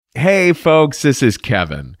Hey folks, this is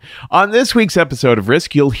Kevin. On this week's episode of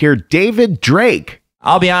Risk, you'll hear David Drake.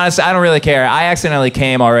 I'll be honest, I don't really care. I accidentally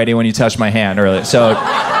came already when you touched my hand earlier. So,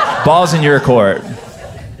 ball's in your court.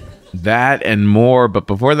 That and more. But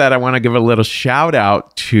before that, I want to give a little shout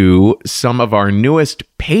out to some of our newest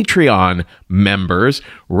Patreon members: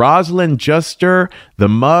 Rosalind Juster, The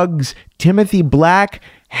Muggs, Timothy Black,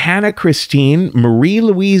 Hannah Christine,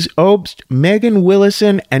 Marie-Louise Obst, Megan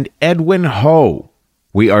Willison, and Edwin Ho.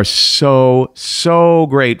 We are so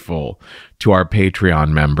grateful to our Patreon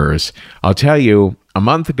members. I'll tell you, a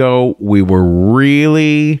month ago, we were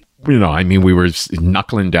really, we were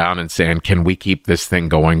knuckling down and saying, can we keep this thing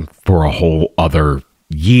going for a whole other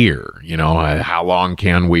year? How long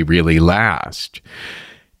can we really last?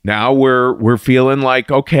 Now we're feeling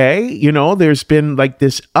like, okay, there's been like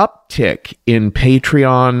this uptick in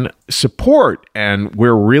Patreon support, and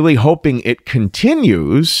we're really hoping it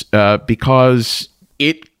continues because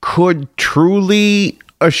it could truly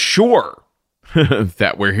assure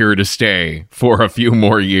that we're here to stay for a few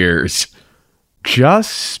more years.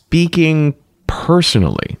 Just speaking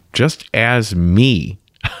personally, just as me,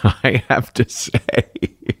 I have to say,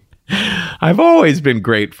 I've always been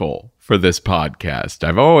grateful for this podcast.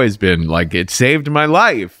 I've always been like, it saved my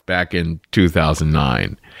life back in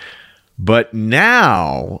 2009. But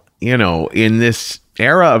now, in this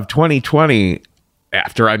era of 2020,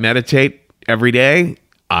 after I meditate every day,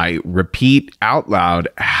 I repeat out loud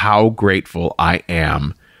how grateful I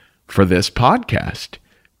am for this podcast.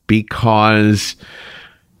 Because,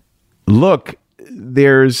 look,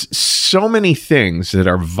 there's so many things that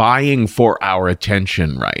are vying for our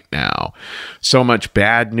attention right now. So much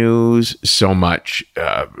bad news, so much,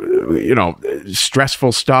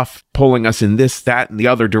 stressful stuff pulling us in this, that, and the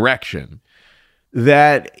other direction,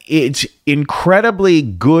 that it's incredibly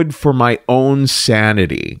good for my own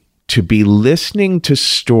sanity to be listening to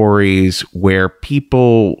stories where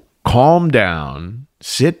people calm down,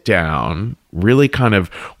 sit down, really kind of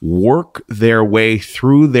work their way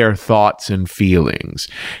through their thoughts and feelings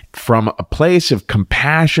from a place of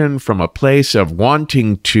compassion, from a place of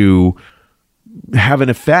wanting to have an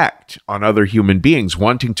effect on other human beings,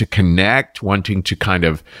 wanting to connect, wanting to kind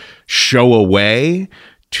of show a way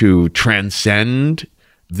to transcend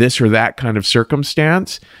this or that kind of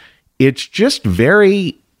circumstance. It's just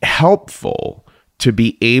very helpful to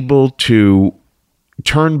be able to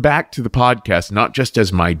turn back to the podcast, not just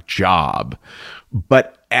as my job,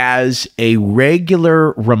 but as a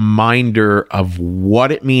regular reminder of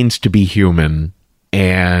what it means to be human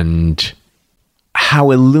and how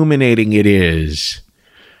illuminating it is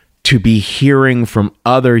to be hearing from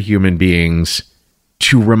other human beings,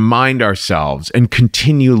 to remind ourselves and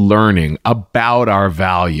continue learning about our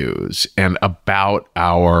values and about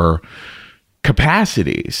our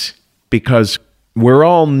capacities, because we're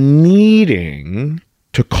all needing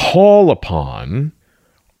to call upon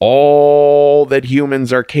all that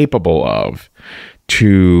humans are capable of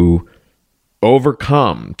to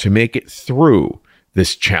overcome, to make it through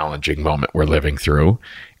this challenging moment we're living through.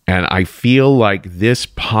 And I feel like this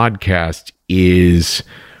podcast is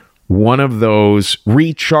one of those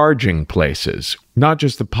recharging places, not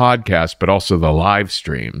just the podcast, but also the live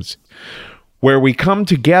streams, where we come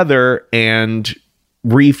together and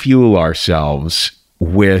refuel ourselves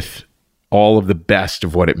with all of the best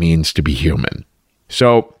of what it means to be human.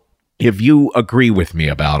 So if you agree with me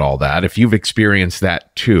about all that, if you've experienced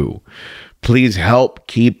that too, please help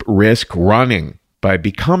keep Risk running by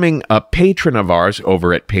becoming a patron of ours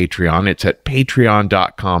over at Patreon. It's at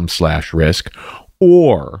patreon.com/risk.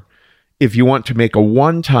 Or if you want to make a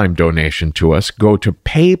one-time donation to us, go to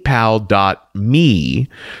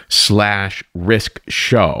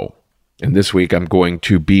paypal.me/riskshow. And this week I'm going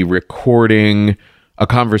to be recording a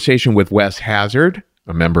conversation with Wes Hazard,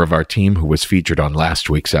 a member of our team who was featured on last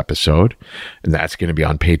week's episode. And that's going to be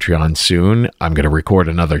on Patreon soon. I'm going to record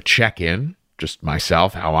another check-in, just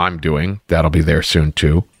myself, how I'm doing. That'll be there soon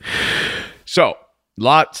too. So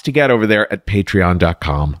lots to get over there at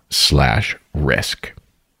patreon.com/risk.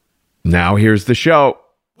 Now here's the show.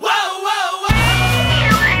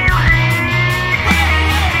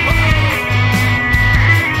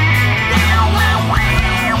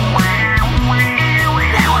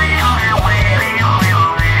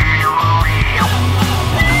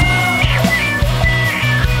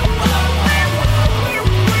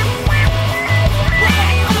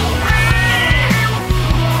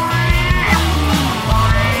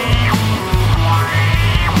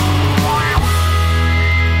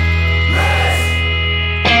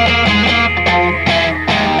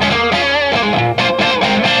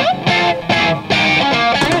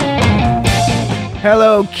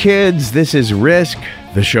 Hello, kids. This is Risk,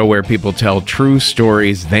 the show where people tell true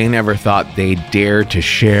stories they never thought they'd dare to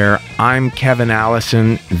share. I'm Kevin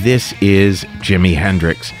Allison. This is Jimi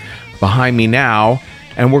Hendrix. Behind me now,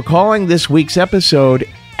 and we're calling this week's episode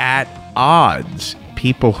At Odds.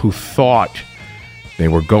 People who thought they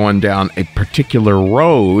were going down a particular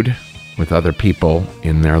road with other people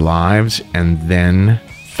in their lives and then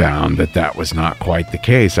found that that was not quite the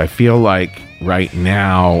case. I feel like right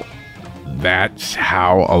now, that's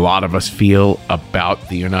how a lot of us feel about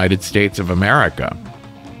the United States of America.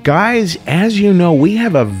 Guys, as you know, we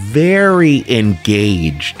have a very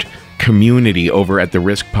engaged community over at the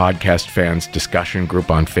Risk Podcast Fans discussion group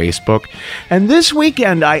on Facebook. And this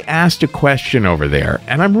weekend, I asked a question over there,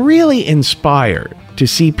 and I'm really inspired to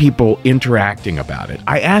see people interacting about it.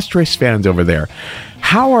 I asked Risk fans over there,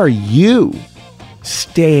 how are you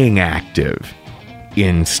staying active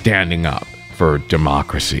in standing up for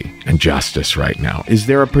democracy and justice right now? Is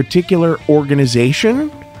there a particular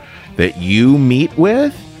organization that you meet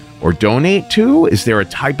with or donate to? Is there a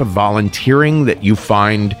type of volunteering that you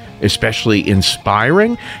find especially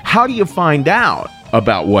inspiring? How do you find out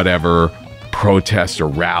about whatever protests or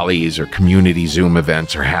rallies or community Zoom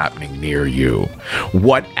events are happening near you?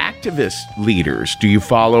 What activist leaders do you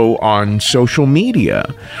follow on social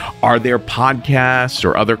media? Are there podcasts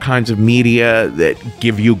or other kinds of media that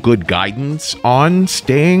give you good guidance on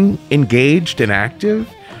staying engaged and active?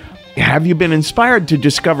 Have you been inspired to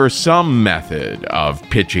discover some method of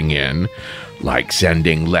pitching in, like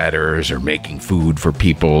sending letters or making food for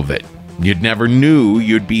people that you'd never knew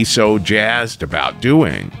you'd be so jazzed about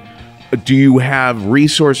doing? Do you have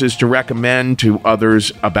resources to recommend to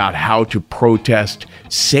others about how to protest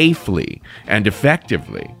safely and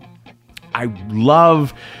effectively? I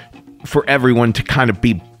love for everyone to kind of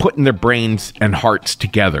be putting their brains and hearts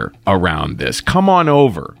together around this. Come on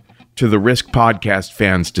over to the Risk Podcast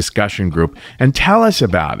Fans discussion group and tell us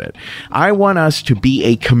about it. I want us to be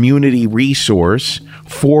a community resource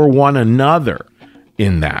for one another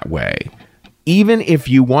in that way. Even if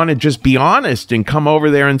you want to just be honest and come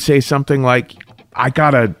over there and say something like, I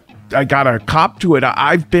gotta cop to it.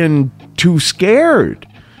 I've been too scared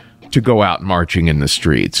to go out marching in the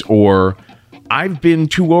streets, or I've been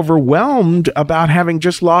too overwhelmed about having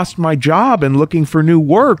just lost my job and looking for new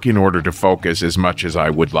work in order to focus as much as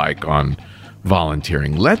I would like on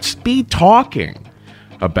volunteering. Let's be talking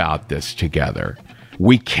about this together.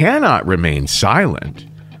 We cannot remain silent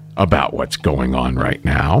about what's going on right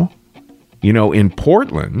now. You know, in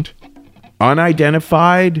Portland,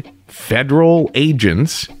 unidentified federal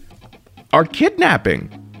agents are kidnapping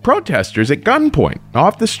protesters at gunpoint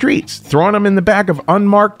off the streets, throwing them in the back of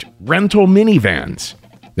unmarked rental minivans.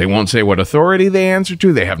 They won't say what authority they answer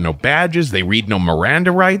to. They have no badges. They read no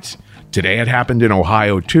Miranda rights. Today it happened in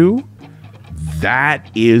Ohio too. That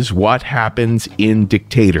is what happens in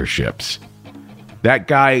dictatorships. That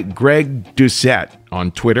guy, Greg Doucette on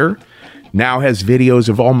Twitter, now has videos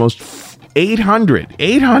of almost 800,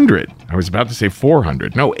 I was about to say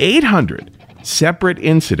 400, no, 800 separate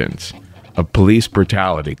incidents of police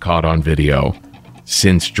brutality caught on video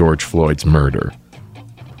since George Floyd's murder.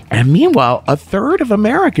 And meanwhile, a third of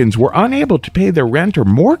Americans were unable to pay their rent or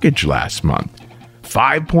mortgage last month.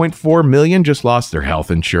 5.4 million just lost their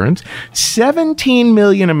health insurance. 17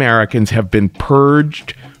 million Americans have been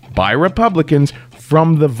purged by Republicans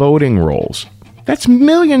from the voting rolls. That's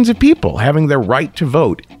millions of people having their right to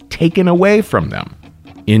vote taken away from them.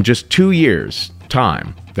 In just 2 years'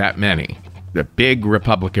 time, that many. The big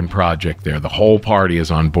Republican project there, the whole party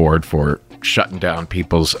is on board for shutting down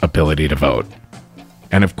people's ability to vote.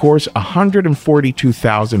 And of course,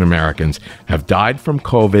 142,000 Americans have died from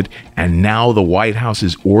COVID, and now the White House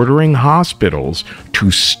is ordering hospitals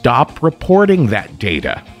to stop reporting that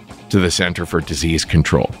data to the Center for Disease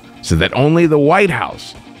Control so that only the White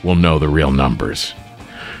House will know the real numbers.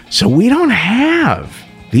 So we don't have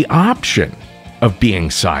the option of being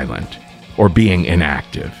silent or being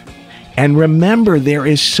inactive. And remember, there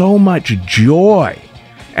is so much joy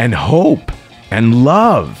and hope and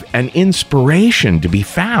love and inspiration to be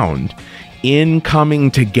found in coming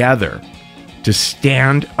together to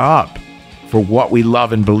stand up for what we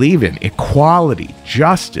love and believe in: equality,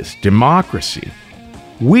 justice, democracy.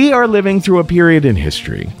 We are living through a period in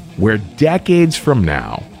history where decades from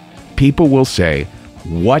now, people will say,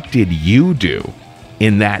 what did you do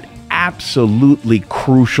in that absolutely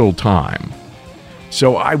crucial time?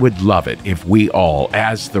 So I would love it if we all,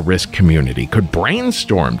 as the Risk community, could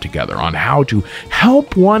brainstorm together on how to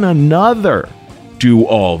help one another do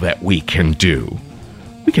all that we can do.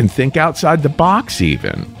 We can think outside the box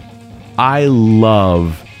even. I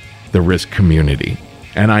love the Risk community.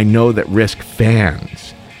 And I know that Risk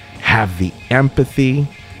fans have the empathy,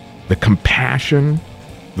 the compassion,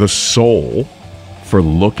 the soul for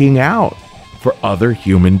looking out for other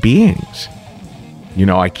human beings. You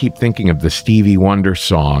know, I keep thinking of the Stevie Wonder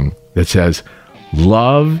song that says,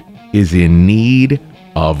 "Love is in need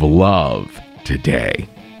of love today."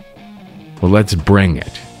 Well, let's bring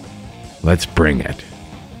it. Let's bring it.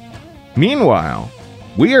 Meanwhile,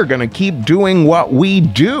 we are going to keep doing what we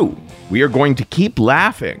do. We are going to keep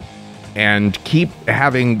laughing and keep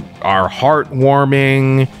having our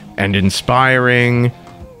heartwarming and inspiring,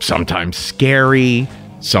 sometimes scary,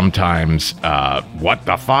 sometimes what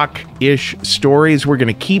the fuck-ish stories. We're going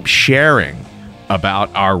to keep sharing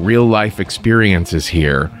about our real-life experiences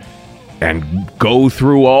here and go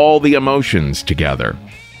through all the emotions together.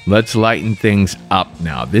 Let's lighten things up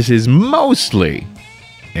now. This is mostly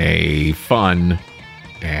a fun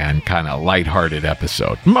and kind of lighthearted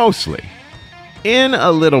episode. Mostly. In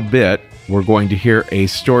a little bit, we're going to hear a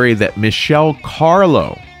story that Michelle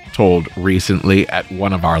Carlo told recently at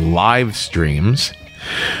one of our live streams.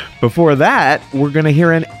 Before that, we're going to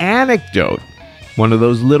hear an anecdote, one of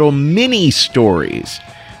those little mini stories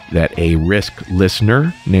that a Risk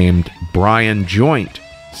listener named Brian Joint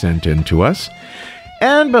sent in to us.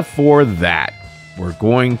 And before that, we're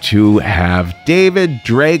going to have David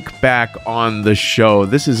Drake back on the show.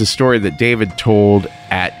 This is a story that David told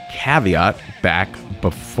at Caveat back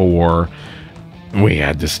before we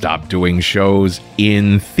had to stop doing shows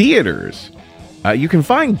in theaters. You can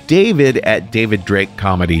find David at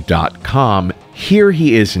daviddrakecomedy.com. Here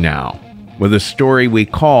he is now with a story we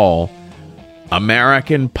call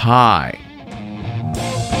American Pie.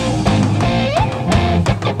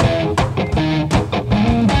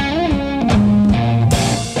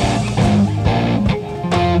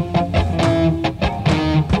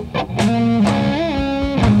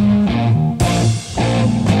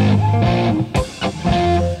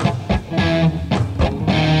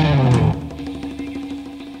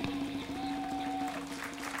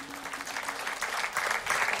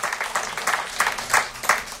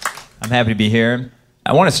 I'm happy to be here.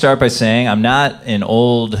 I want to start by saying I'm not an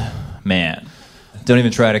old man. Don't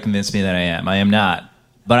even try to convince me that I am. I am not.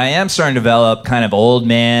 But I am starting to develop kind of old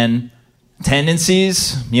man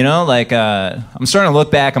tendencies, you know? Like, I'm starting to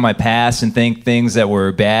look back on my past and think things that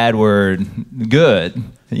were bad were good.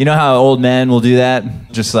 You know how old men will do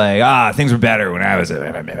that? Just like, things were better when I was...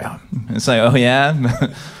 It's like, oh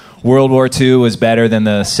yeah? World War II was better than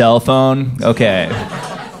the cell phone? Okay.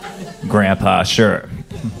 Grandpa, sure.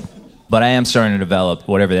 But I am starting to develop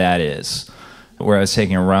whatever that is. Where I was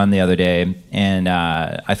taking a run the other day, and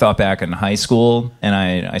I thought back in high school, and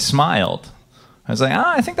I smiled. I was like,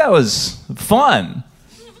 I think that was fun.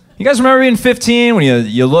 You guys remember being 15 when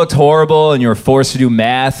you looked horrible and you were forced to do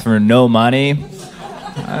math for no money?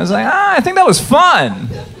 I was like, I think that was fun.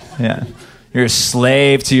 Yeah. You're a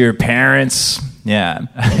slave to your parents. Yeah.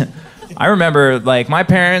 I remember, like, my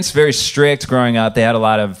parents, very strict growing up. They had a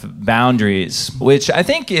lot of boundaries, which I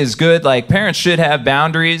think is good. Like, parents should have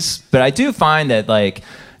boundaries, but I do find that, like,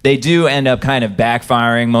 they do end up kind of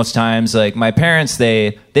backfiring most times. Like, my parents,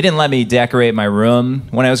 they didn't let me decorate my room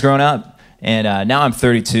when I was growing up, and now I'm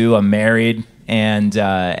 32, I'm married, and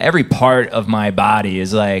every part of my body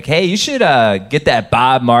is like, hey, you should get that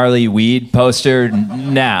Bob Marley weed poster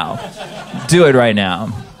now. Do it right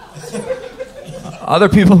now. Other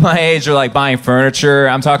people my age are like buying furniture.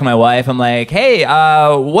 I'm talking to my wife. I'm like, hey,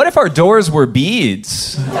 what if our doors were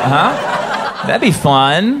beads? Huh? That'd be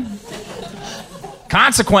fun.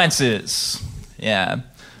 Consequences. Yeah.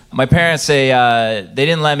 My parents say they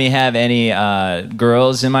didn't let me have any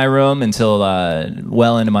girls in my room until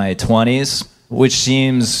well into my 20s, which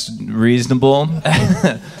seems reasonable.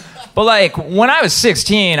 But, like, when I was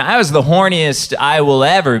 16, I was the horniest I will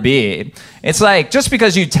ever be. It's like, just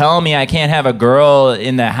because you tell me I can't have a girl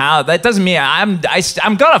in the house, that doesn't mean I'm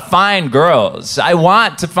gonna find girls. I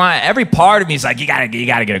want to find, every part of me is like, you gotta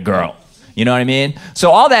get a girl. You know what I mean? So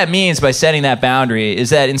all that means by setting that boundary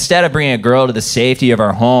is that instead of bringing a girl to the safety of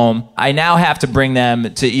our home, I now have to bring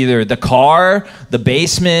them to either the car, the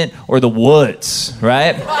basement, or the woods,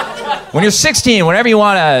 right? When you're 16, whenever you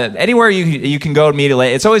want to, anywhere you can go immediately,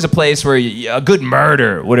 it's always a place where a good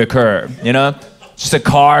murder would occur, you know? Just a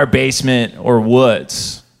car, basement, or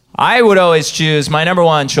woods. I would always choose, my number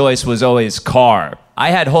one choice was always car.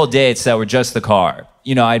 I had whole dates that were just the car.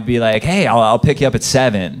 You know, I'd be like, hey, I'll pick you up at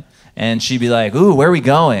 7. And she'd be like, ooh, where are we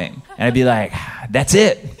going? And I'd be like, that's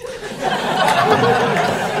it.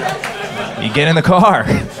 You get in the car.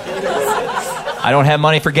 I don't have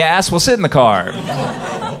money for gas, we'll sit in the car.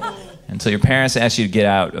 Until your parents ask you to get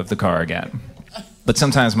out of the car again. But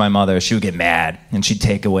sometimes my mother, she would get mad and she'd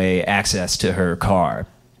take away access to her car.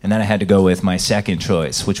 And then I had to go with my second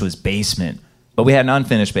choice, which was basement. But we had an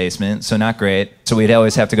unfinished basement, so not great. So we'd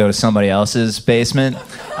always have to go to somebody else's basement.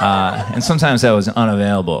 And sometimes that was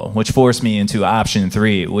unavailable, which forced me into option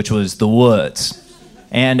 3, which was the woods.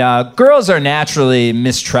 And girls are naturally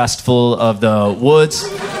mistrustful of the woods.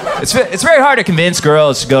 It's very hard to convince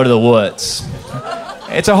girls to go to the woods.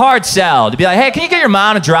 It's a hard sell to be like, hey, can you get your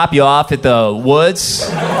mom to drop you off at the woods?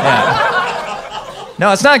 Yeah.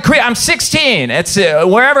 No, it's not I'm 16. It's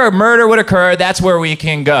wherever a murder would occur, that's where we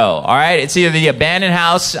can go, all right? It's either the abandoned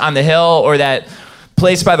house on the hill or that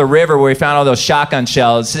place by the river where we found all those shotgun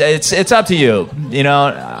shells. It's up to you. You know,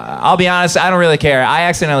 I'll be honest, I don't really care. I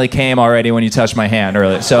accidentally came already when you touched my hand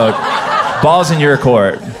earlier. So ball's in your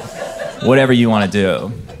court. Whatever you want to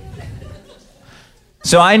do.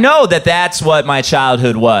 So I know that that's what my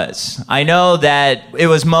childhood was. I know that it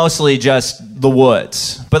was mostly just the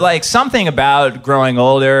woods. But like something about growing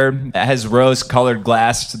older has rose-colored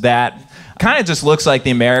glass that kind of just looks like the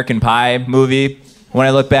American Pie movie when I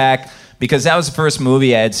look back, because that was the first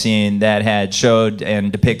movie I had seen that had showed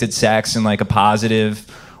and depicted sex in like a positive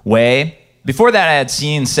way. Before that I had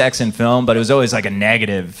seen sex in film, but it was always like a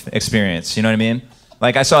negative experience, you know what I mean?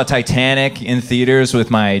 Like, I saw Titanic in theaters with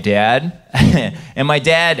my dad, and my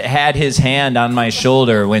dad had his hand on my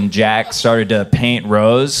shoulder when Jack started to paint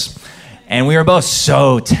Rose, and we were both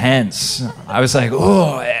so tense. I was like,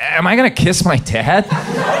 oh, am I going to kiss my dad?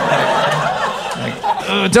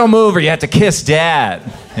 Like, don't move or you have to kiss Dad,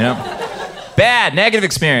 you know? Bad, negative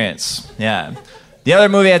experience, yeah. The other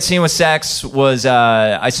movie I'd seen with sex was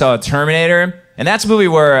I saw Terminator. And that's a movie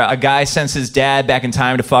where a guy sends his dad back in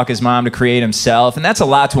time to fuck his mom to create himself. And that's a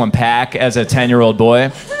lot to unpack as a 10-year-old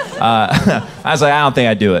boy. I was like, I don't think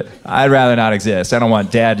I'd do it. I'd rather not exist. I don't want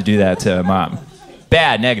dad to do that to mom.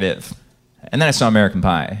 Bad, negative. And then I saw American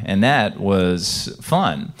Pie. And that was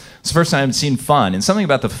fun. It's the first time I'd seen fun. And something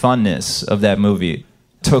about the funness of that movie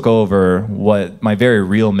took over what my very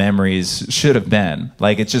real memories should have been.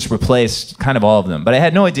 Like, it just replaced kind of all of them. But I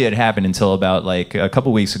had no idea it happened until about like a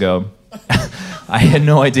couple weeks ago. I had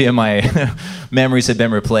no idea my memories had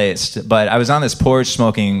been replaced, but I was on this porch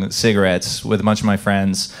smoking cigarettes with a bunch of my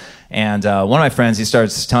friends, and one of my friends, he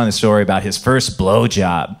starts telling the story about his first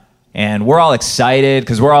blowjob, and we're all excited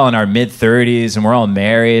because we're all in our mid-30s and we're all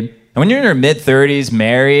married. And when you're in your mid-30s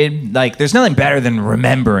married, like, there's nothing better than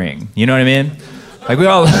remembering, you know what I mean? Like,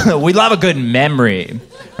 we love a good memory,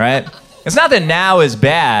 right? It's not that now is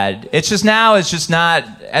bad, it's just now is just not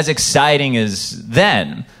as exciting as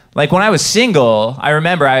then. Like, when I was single, I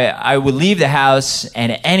remember I would leave the house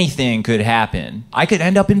and anything could happen. I could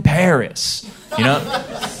end up in Paris, you know?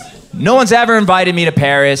 No one's ever invited me to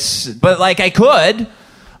Paris, but, like, I could.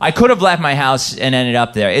 I could have left my house and ended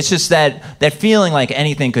up there. It's just that feeling like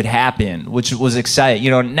anything could happen, which was exciting.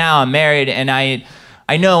 You know, now I'm married, and I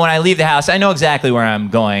know when I leave the house, I know exactly where I'm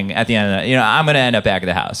going at the end of the, you know, I'm going to end up back at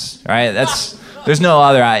the house, right? There's no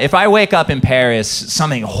other. If I wake up in Paris,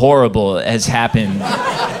 something horrible has happened.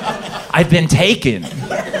 I've been taken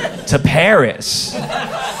to Paris.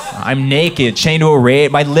 I'm naked, chained to a rail.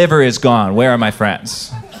 My liver is gone. Where are my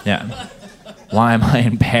friends? Yeah. Why am I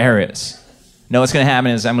in Paris? No, what's going to happen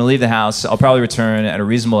is I'm going to leave the house. I'll probably return at a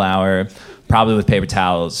reasonable hour, probably with paper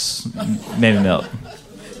towels, maybe milk.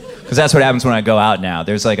 Because that's what happens when I go out now.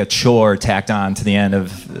 There's like a chore tacked on to the end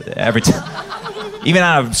of every time. Even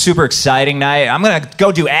on a super exciting night, I'm going to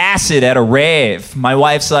go do acid at a rave. My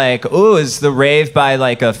wife's like, ooh, is the rave by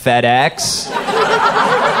like a FedEx?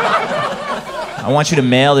 I want you to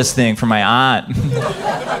mail this thing for my aunt.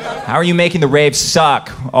 How are you making the rave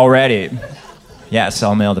suck already? Yes,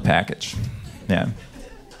 I'll mail the package. Yeah.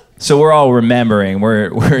 So we're all remembering,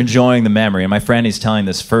 we're enjoying the memory. And my friend, he's telling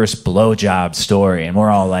this first blowjob story. And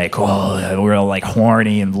we're all like, oh, we're all like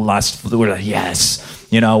horny and lustful. We're like, yes.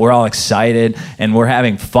 You know, we're all excited and we're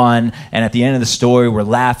having fun. And at the end of the story, we're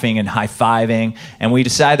laughing and high-fiving. And we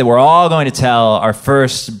decide that we're all going to tell our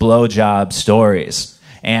first blowjob stories.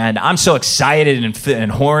 And I'm so excited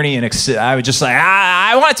and horny and I was just like,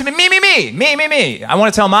 I want it to be me. I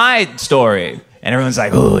want to tell my story. And everyone's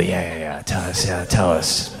like, oh, yeah, tell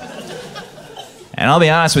us. And I'll be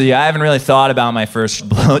honest with you, I haven't really thought about my first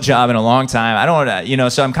blowjob in a long time. I don't, you know,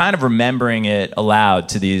 so I'm kind of remembering it aloud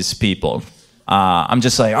to these people. I'm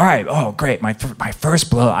just like, all right, oh, great. My first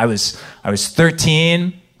blow, I was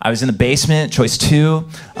 13. I was in the basement, choice 2,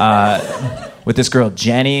 with this girl,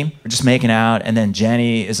 Jenny. We're just making out, and then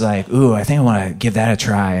Jenny is like, ooh, I think I want to give that a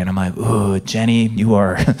try. And I'm like, ooh, Jenny, you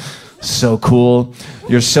are so cool.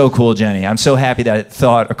 You're so cool, Jenny. I'm so happy that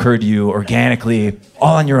thought occurred to you organically,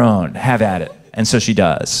 all on your own. Have at it. And so she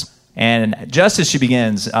does. And just as she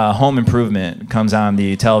begins, Home Improvement comes on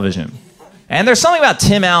the television. And there's something about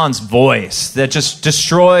Tim Allen's voice that just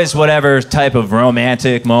destroys whatever type of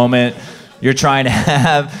romantic moment you're trying to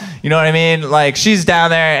have. You know what I mean? Like, she's down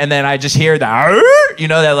there, and then I just hear that, you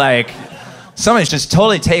know, that like, something just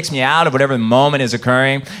totally takes me out of whatever moment is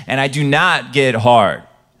occurring, and I do not get hard.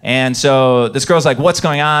 And so this girl's like, what's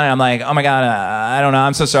going on? And I'm like, oh my God, I don't know.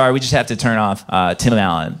 I'm so sorry. We just have to turn off Tim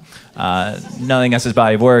Allen. Nothing against his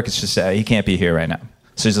body of work. It's just he can't be here right now.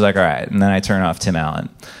 So she's like, all right. And then I turn off Tim Allen.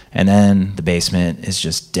 And then the basement is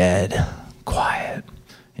just dead quiet.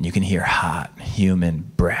 And you can hear hot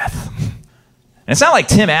human breath. And it's not like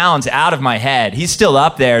Tim Allen's out of my head. He's still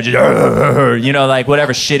up there, just, you know, like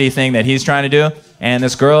whatever shitty thing that he's trying to do. And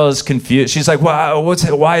this girl is confused. She's like, wow,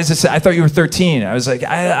 why is this? I thought you were 13. I was like,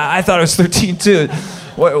 I thought I was 13 too.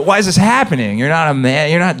 Why is this happening? You're not a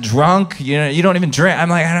man. You're not drunk. You don't even drink. I'm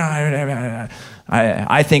like,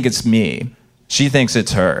 I think it's me. She thinks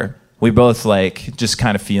it's her. We both like just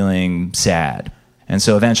kind of feeling sad. And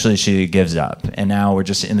so eventually she gives up. And now we're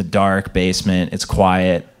just in the dark basement. It's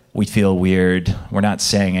quiet. We feel weird. We're not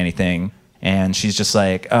saying anything. And she's just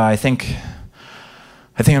like, I think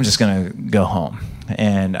I'm just going to go home.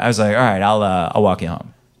 And I was like, all right, I'll walk you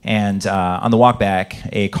home. And on the walk back,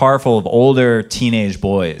 a car full of older teenage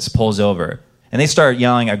boys pulls over. And they start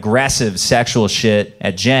yelling aggressive sexual shit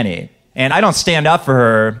at Jenny. And I don't stand up for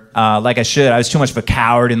her like I should. I was too much of a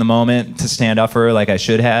coward in the moment to stand up for her like I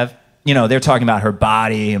should have. You know, they're talking about her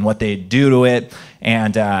body and what they do to it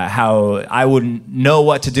and how I wouldn't know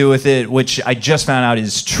what to do with it, which I just found out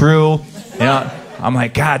is true. You know, I'm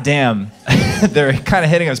like, God damn, they're kind of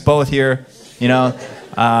hitting us both here, you know?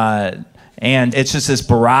 And it's just this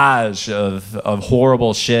barrage of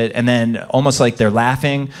horrible shit. And then almost like they're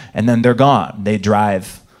laughing and then they're gone. They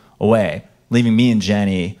drive away, leaving me and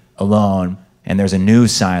Jenny alone. And there's a new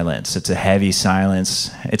silence. It's a heavy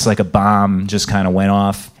silence. It's like a bomb just kind of went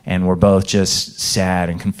off. And we're both just sad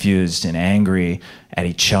and confused and angry at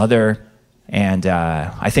each other. And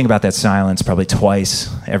I think about that silence probably twice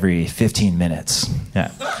every 15 minutes.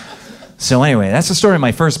 Yeah. So anyway, that's the story of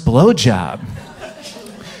my first blowjob.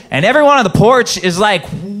 And everyone on the porch is like,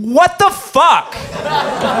 what the fuck?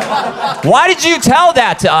 Why did you tell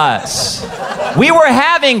that to us? We were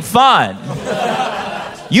having fun.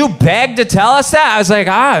 You begged to tell us that? I was like,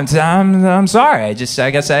 I'm sorry. I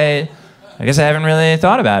guess I haven't really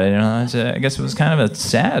thought about it. You know, I guess it was kind of a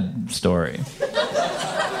sad story.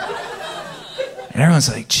 And everyone's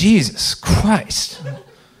like, Jesus Christ.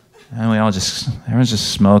 And everyone's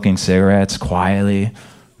just smoking cigarettes quietly.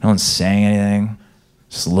 No one's saying anything.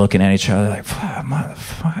 Just looking at each other like,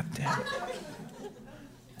 motherfucker.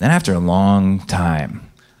 Then after a long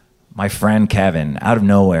time, my friend Kevin, out of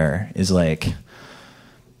nowhere, is like,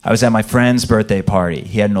 I was at my friend's birthday party.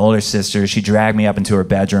 He had an older sister. She dragged me up into her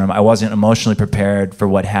bedroom. I wasn't emotionally prepared for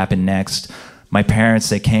what happened next. My parents,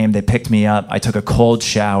 they came, they picked me up. I took a cold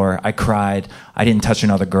shower. I cried. I didn't touch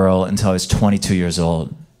another girl until I was 22 years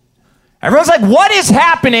old. Everyone's like, what is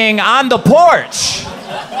happening on the porch?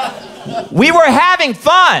 We were having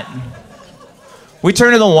fun. We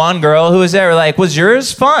turned to the one girl who was there. We're like, was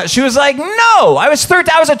yours fun? She was like, no. I was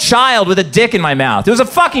 13. I was a child with a dick in my mouth. It was a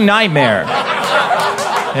fucking nightmare.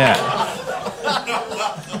 Yeah.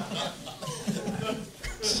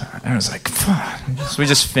 I was like, fuck. So we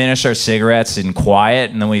just finished our cigarettes in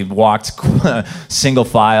quiet, and then we walked single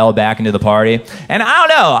file back into the party. And I don't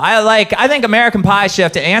know. I think American Pie should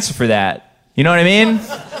have to answer for that. You know what I mean?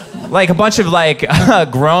 Like a bunch of like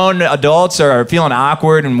grown adults are feeling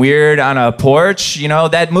awkward and weird on a porch. You know,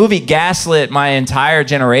 that movie gaslit my entire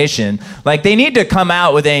generation. Like they need to come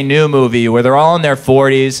out with a new movie where they're all in their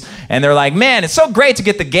 40s and they're like, man, it's so great to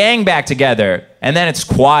get the gang back together. And then it's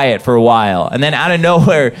quiet for a while. And then out of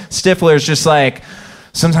nowhere, Stifler's just like,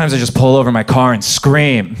 sometimes I just pull over my car and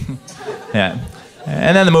scream. Yeah.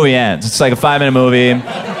 And then the movie ends. It's like a 5-minute movie.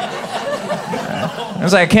 I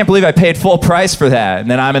was like, I can't believe I paid full price for that. And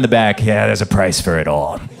then I'm in the back. Yeah, there's a price for it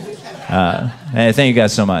all. Hey, thank you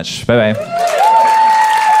guys so much. Bye-bye.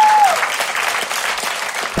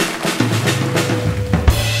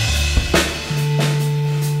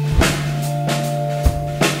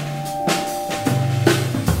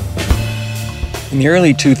 In the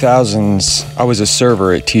early 2000s, I was a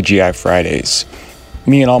server at TGI Fridays.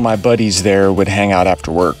 Me and all my buddies there would hang out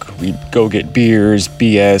after work. We'd go get beers,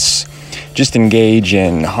 BS, just engage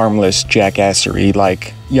in harmless jackassery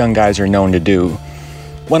like young guys are known to do.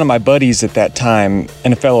 One of my buddies at that time,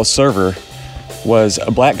 and a fellow server, was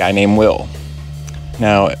a black guy named Will.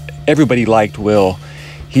 Now, everybody liked Will.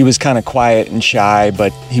 He was kind of quiet and shy,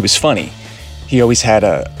 but he was funny. He always had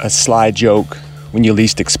a sly joke when you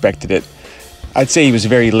least expected it. I'd say he was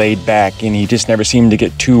very laid back, and he just never seemed to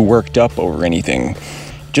get too worked up over anything.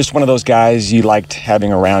 Just one of those guys you liked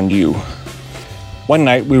having around you. One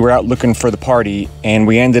night we were out looking for the party, and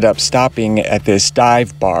we ended up stopping at this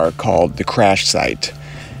dive bar called The Crash Site.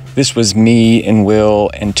 This was me and Will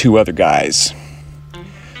and 2 other guys.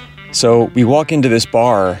 So we walk into this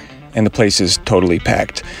bar, and the place is totally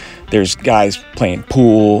packed. There's guys playing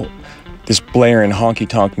pool, this blaring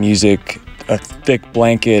honky-tonk music, a thick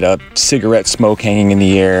blanket, a cigarette smoke hanging in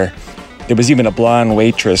the air. There was even a blonde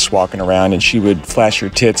waitress walking around, and she would flash her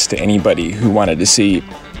tits to anybody who wanted to see.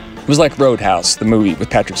 It was like Roadhouse, the movie with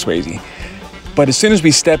Patrick Swayze. But as soon as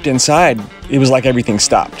we stepped inside, it was like everything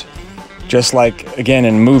stopped. Just like, again,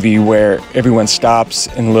 in a movie where everyone stops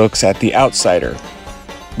and looks at the outsider.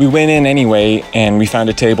 We went in anyway, and we found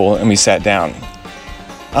a table, and we sat down.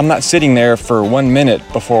 I'm not sitting there for 1 minute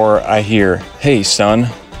before I hear, "Hey, son."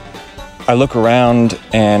 I look around,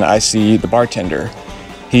 and I see the bartender.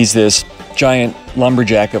 He's this giant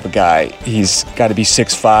lumberjack of a guy. He's got to be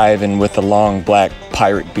 6'5" and with a long black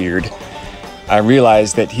pirate beard. I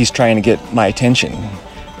realize that he's trying to get my attention.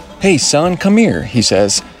 "Hey, son, come here," he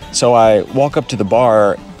says. So I walk up to the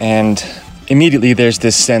bar, and immediately there's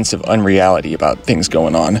this sense of unreality about things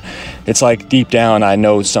going on. It's like deep down I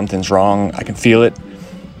know something's wrong. I can feel it.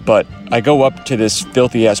 But I go up to this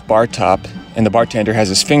filthy-ass bar top, and the bartender has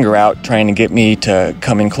his finger out trying to get me to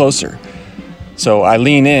come in closer. So I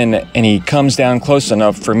lean in, and he comes down close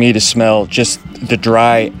enough for me to smell just the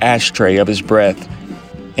dry ashtray of his breath.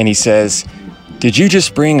 And he says, "Did you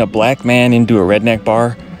just bring a black man into a redneck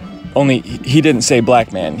bar?" Only he didn't say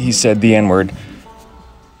black man, he said the N-word.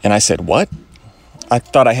 And I said, "What?" I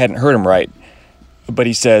thought I hadn't heard him right. But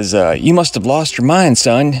he says, "You must have lost your mind,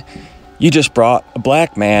 son. You just brought a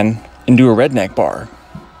black man into a redneck bar."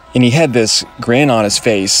 And he had this grin on his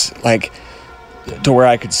face, like to where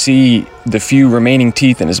I could see the few remaining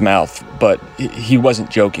teeth in his mouth, but he wasn't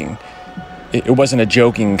joking. It wasn't a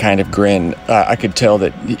joking kind of grin. I could tell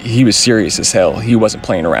that he was serious as hell. He wasn't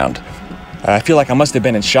playing around. I feel like I must have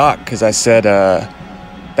been in shock because I said,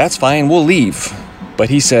 "That's fine, we'll leave." But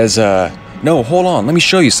he says, "No, hold on, let me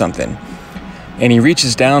show you something." And he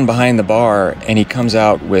reaches down behind the bar and he comes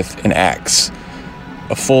out with an axe,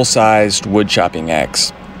 a full-sized wood chopping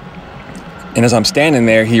axe. And as I'm standing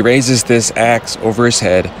there, he raises this axe over his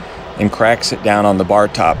head and cracks it down on the bar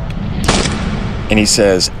top. And he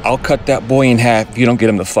says, "I'll cut that boy in half if you don't get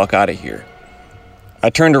him the fuck out of here." I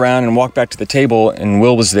turned around and walked back to the table, and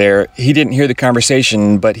Will was there. He didn't hear the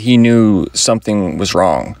conversation, but he knew something was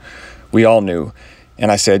wrong. We all knew.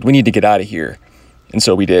 And I said, "We need to get out of here." And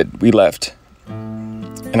so we did. We left.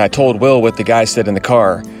 And I told Will what the guy said in the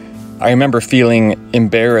car. I remember feeling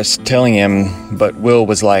embarrassed telling him, but Will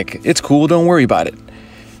was like, "It's cool, don't worry about it."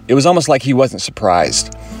 It was almost like he wasn't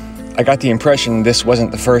surprised. I got the impression this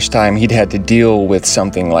wasn't the first time he'd had to deal with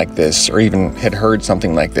something like this, or even had heard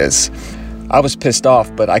something like this. I was pissed off,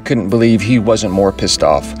 but I couldn't believe he wasn't more pissed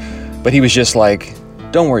off. But he was just like,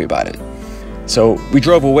 "Don't worry about it." So we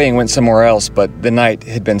drove away and went somewhere else, but the night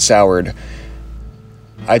had been soured.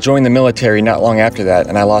 I joined the military not long after that,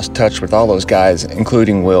 and I lost touch with all those guys,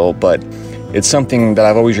 including Will, but it's something that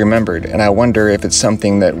I've always remembered, and I wonder if it's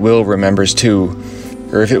something that Will remembers too,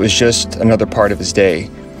 or if it was just another part of his day,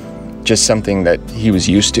 just something that he was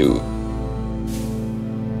used to.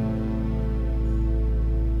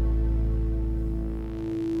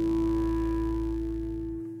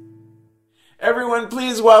 Everyone,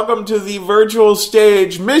 please welcome to the virtual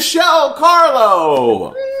stage, Michelle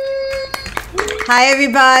Carlo. Hi,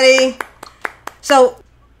 everybody. So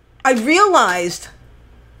I realized,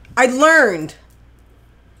 I learned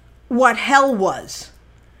what hell was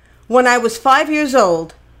when I was 5 years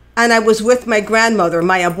old and I was with my grandmother,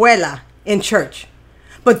 my abuela, in church.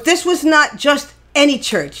 But this was not just any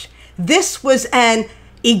church. This was an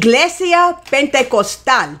Iglesia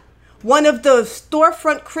Pentecostal, one of the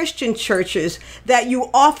storefront Christian churches that you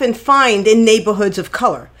often find in neighborhoods of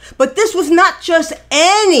color. But this was not just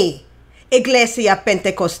any Iglesia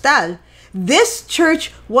Pentecostal. This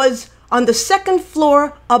church was on the second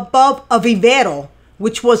floor above a vivero,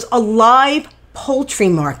 which was a live poultry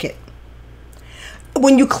market.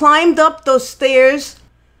 When you climbed up those stairs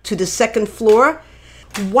to the second floor,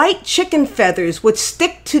 white chicken feathers would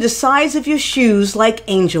stick to the sides of your shoes like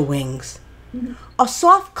angel wings. A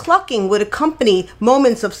soft clucking would accompany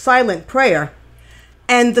moments of silent prayer,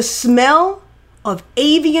 and the smell of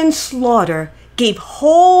avian slaughter gave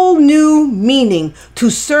whole new meaning to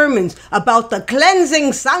sermons about the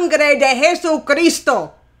cleansing sangre de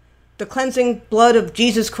Jesucristo, the cleansing blood of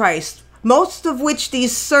Jesus Christ most of which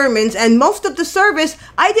these sermons and most of the service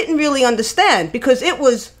I didn't really understand because it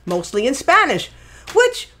was mostly in Spanish,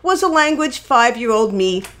 which was a language 5-year-old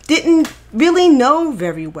me didn't really know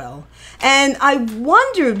very well. And I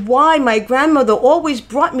wondered why my grandmother always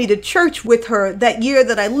brought me to church with her that year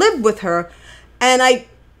that I lived with her. And I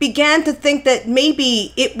began to think that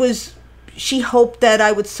maybe it was, she hoped that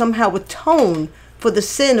I would somehow atone for the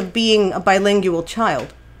sin of being a bilingual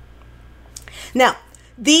child. Now,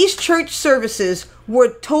 these church services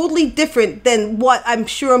were totally different than what I'm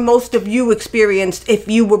sure most of you experienced if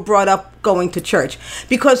you were brought up going to church.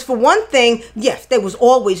 Because for one thing, yes, there was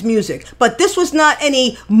always music, but this was not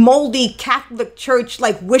any moldy Catholic church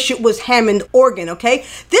like Wish It Was Hammond organ, okay?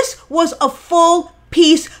 This was a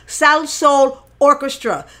full-piece salsoul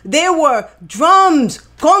orchestra. There were drums,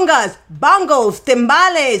 congas, bongos,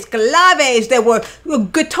 timbales, claves. There were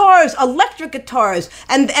guitars, electric guitars,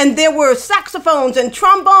 and there were saxophones and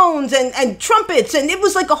trombones and trumpets, and it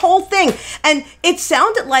was like a whole thing. And it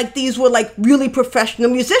sounded like these were like really professional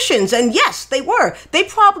musicians, and yes, they were. They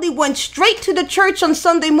probably went straight to the church on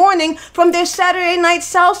Sunday morning from their Saturday night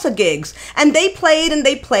salsa gigs, and they played,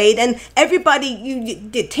 and everybody you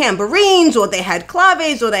did tambourines, or they had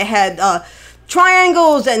claves, or they had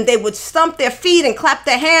triangles, and they would stomp their feet and clap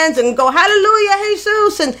their hands and go, hallelujah,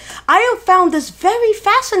 Jesus. And I have found this very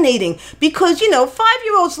fascinating because,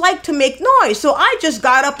 5-year-olds like to make noise. So I just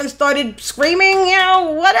got up and started screaming,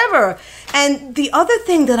 whatever. And the other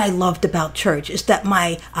thing that I loved about church is that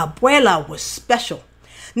my abuela was special.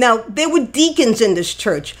 Now, there were deacons in this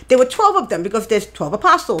church. There were 12 of them because there's 12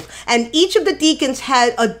 apostles. And each of the deacons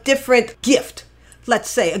had a different gift. Let's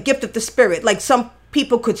say a gift of the Spirit. Like some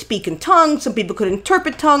people could speak in tongues, some people could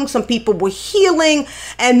interpret tongues, some people were healing.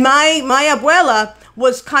 And my abuela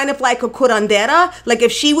was kind of like a curandera. Like if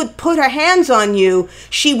she would put her hands on you,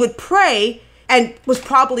 she would pray, and was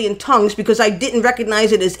probably in tongues because I didn't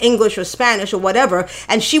recognize it as English or Spanish or whatever.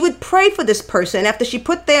 And she would pray for this person after she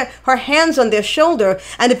put her hands on their shoulder.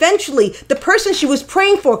 And eventually the person she was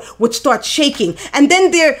praying for would start shaking. And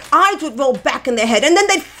then their eyes would roll back in their head. And then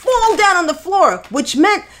they'd fall down on the floor, which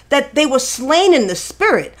meant that they were slain in the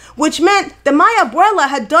spirit, which meant that my abuela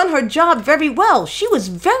had done her job very well. She was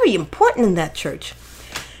very important in that church.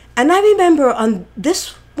 And I remember on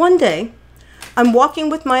this one day, I'm walking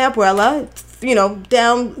with my abuela,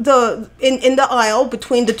 down in the aisle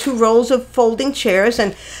between the two rows of folding chairs,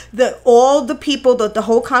 and all the people, the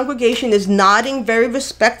whole congregation is nodding very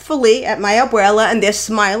respectfully at my abuela, and they're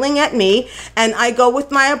smiling at me. And I go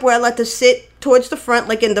with my abuela to sit towards the front,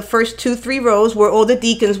 like in the first 2-3 rows where all the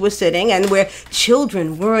deacons were sitting and where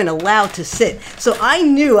children weren't allowed to sit. So I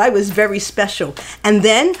knew I was very special. And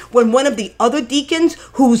then when one of the other deacons,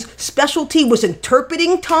 whose specialty was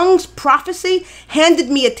interpreting tongues, prophecy, handed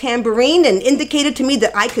me a tambourine and indicated to me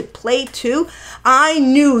that I could play too, I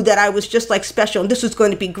knew that I was just like special and this was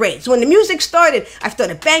going to be great. So when the music started, I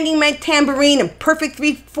started banging my tambourine in perfect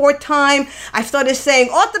 3/4 time. I started saying,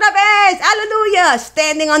 otra vez, hallelujah,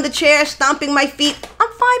 standing on the chair, stomping my feet. I'm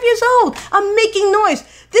 5 years old. I'm making noise.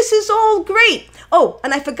 This is all great. Oh,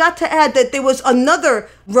 and I forgot to add that there was another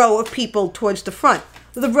row of people towards the front,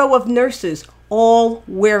 the row of nurses, all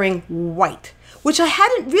wearing white, which I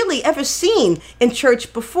hadn't really ever seen in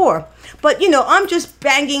church before. But, I'm just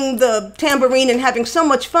banging the tambourine and having so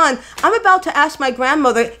much fun. I'm about to ask my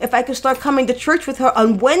grandmother if I could start coming to church with her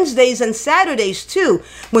on Wednesdays and Saturdays too,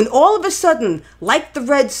 when all of a sudden, like the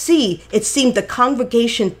Red Sea, it seemed the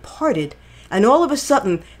congregation parted. And all of a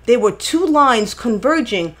sudden, there were 2 lines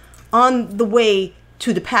converging on the way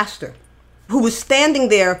to the pastor, who was standing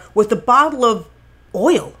there with a bottle of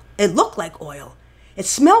oil. It looked like oil. It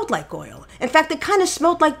smelled like oil. In fact, it kind of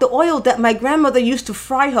smelled like the oil that my grandmother used to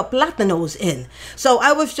fry her plátanos in. So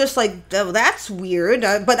I was just like, oh, that's weird.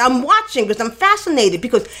 But I'm watching because I'm fascinated,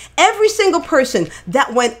 because every single person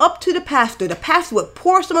that went up to the pastor would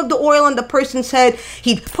pour some of the oil on the person's head.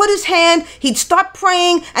 He'd put his hand, he'd start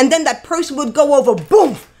praying, and then that person would go over,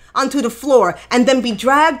 boom, onto the floor, and then be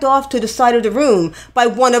dragged off to the side of the room by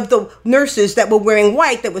one of the nurses that were wearing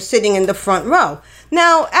white that was sitting in the front row.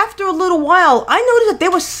 Now, after a little while, I noticed that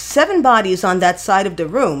there were 7 bodies on that side of the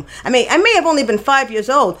room. I may have only been 5 years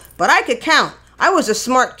old, but I could count. I was a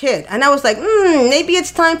smart kid, and I was like, maybe it's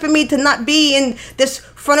time for me to not be in this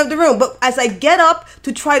front of the room. But as I get up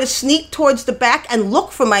to try to sneak towards the back and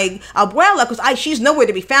look for my abuela, because she's nowhere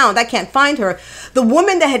to be found, I can't find her, the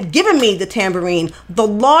woman that had given me the tambourine, the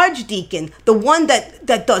large deacon, the one that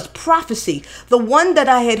does prophecy, the one that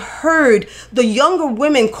I had heard the younger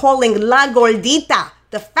women calling La Gordita,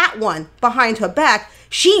 the fat one, behind her back,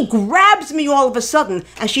 she grabs me all of a sudden,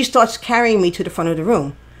 and she starts carrying me to the front of the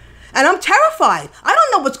room. And I'm terrified. I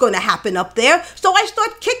don't know what's going to happen up there. So I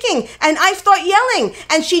start kicking and I start yelling.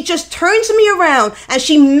 And she just turns me around and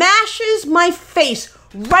she mashes my face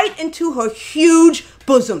right into her huge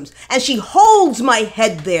bosoms. And she holds my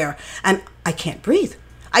head there. And I can't breathe.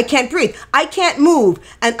 I can't breathe. I can't move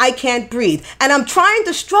and I can't breathe. And I'm trying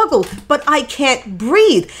to struggle, but I can't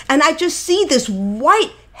breathe. And I just see this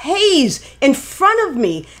white haze in front of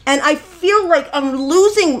me. And I feel like I'm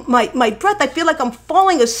losing my breath. I feel like I'm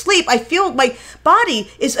falling asleep. I feel my body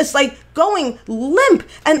is like going limp.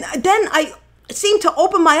 And then I seem to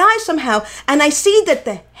open my eyes somehow. And I see that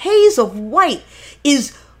the haze of white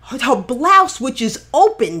is her blouse, which is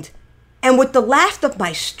opened. And with the last of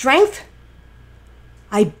my strength,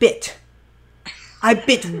 I bit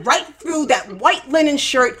right through that white linen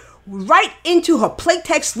shirt, right into her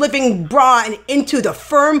Playtex living bra and into the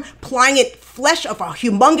firm, pliant flesh of her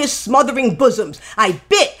humongous, smothering bosoms. I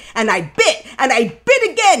bit and I bit and I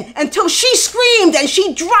bit again until she screamed and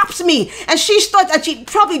she drops me and she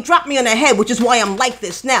probably dropped me on the head, which is why I'm like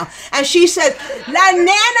this now. And she said, "La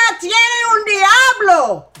nena tiene un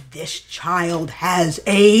diablo." This child has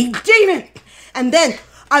a demon. And then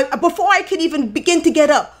before I could even begin to get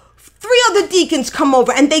up, 3 other deacons come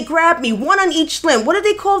over and they grab me, one on each limb. What do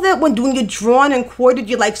they call that when you're drawn and quartered,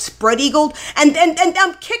 you're like spread-eagled? And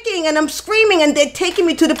I'm kicking and I'm screaming and they're taking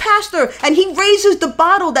me to the pastor. And he raises the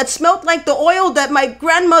bottle that smelled like the oil that my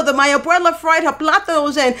grandmother, my abuela, fried her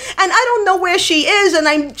plátanos in. And I don't know where she is, and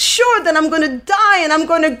I'm sure that I'm going to die and I'm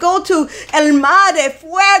going to go to El Mar de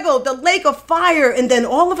Fuego, the lake of fire. And then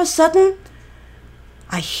all of a sudden,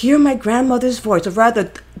 I hear my grandmother's voice, or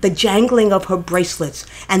rather the jangling of her bracelets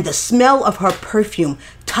and the smell of her perfume,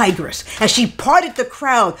 Tigress, as she parted the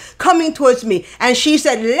crowd coming towards me. And she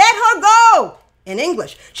said, "Let her go!" In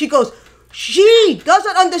English. She goes, "She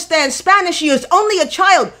doesn't understand Spanish. She is only a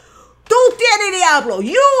child. Tú tienes diablo.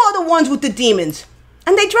 You are the ones with the demons."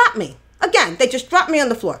 And they dropped me. Again, they just dropped me on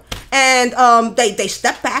the floor. And they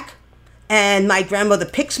step back, and my grandmother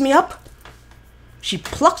picks me up. She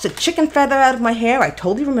plucks a chicken feather out of my hair. I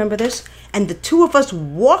totally remember this. And the two of us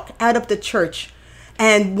walk out of the church.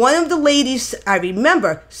 And one of the ladies, I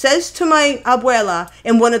remember, says to my abuela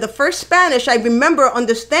in one of the first Spanish I remember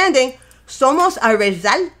understanding, "Somos a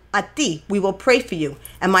rezar a ti. We will pray for you."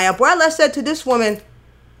 And my abuela said to this woman,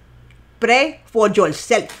 "Pray for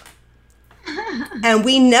yourself." And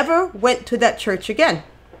we never went to that church again.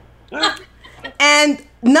 And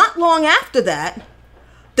not long after that,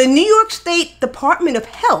 the New York State Department of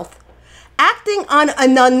Health, acting on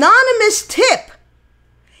an anonymous tip,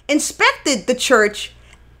 inspected the church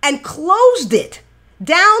and closed it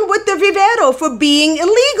down with the vivero for being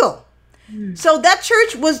illegal. So that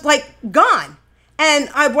church was like gone. And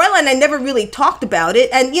abuela and I never really talked about it.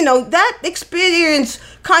 And, that experience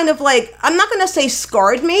kind of like, I'm not going to say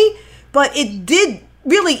scarred me, but it did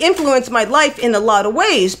really influence my life in a lot of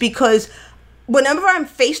ways, because whenever I'm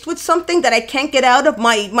faced with something that I can't get out of,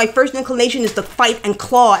 my first inclination is to fight and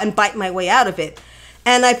claw and bite my way out of it.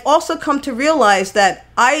 And I've also come to realize that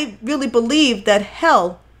I really believe that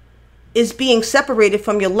hell is being separated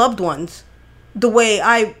from your loved ones, the way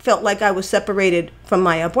I felt like I was separated from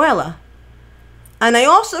my abuela. And I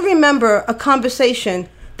also remember a conversation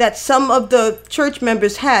that some of the church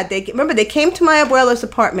members had. They came to my abuela's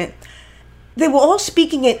apartment. They were all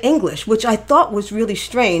speaking in English, which I thought was really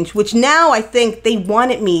strange, which now I think they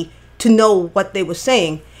wanted me to know what they were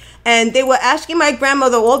saying. And they were asking my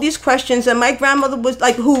grandmother all these questions, and my grandmother was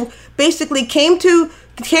like, who basically came to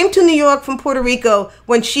New York from Puerto Rico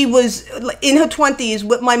when she was in her 20s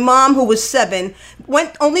with my mom, who was 7,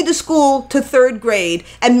 went only to school to 3rd grade,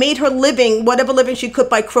 and made her living, whatever living she could,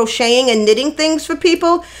 by crocheting and knitting things for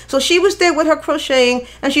people. So she was there with her crocheting,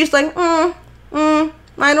 and she's like, I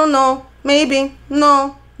don't know. Maybe.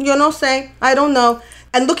 No. Yo no sé. I don't know.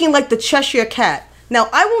 And looking like the Cheshire Cat. Now,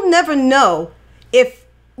 I will never know if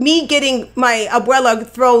me getting my abuela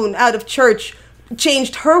thrown out of church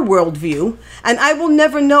changed her worldview. And I will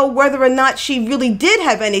never know whether or not she really did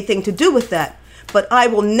have anything to do with that. But I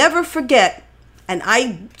will never forget, and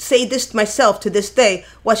I say this myself to this day,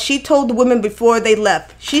 what she told the women before they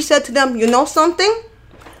left. She said to them, "You know something?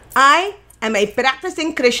 I am a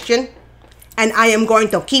practicing Christian, and I am going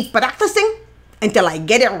to keep practicing until I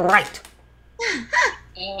get it right."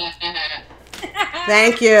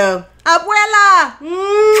 Thank you. Abuela!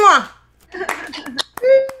 Mwah!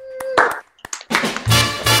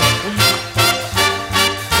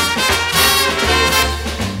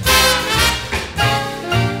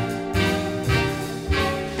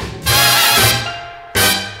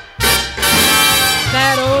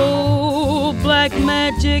 That old black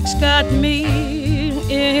magic's got me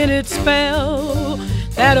in its spell.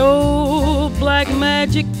 That old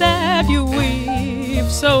magic that you weave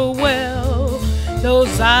so well.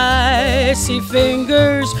 Those icy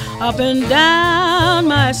fingers up and down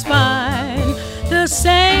my spine. The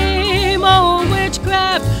same old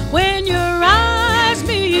witchcraft when your eyes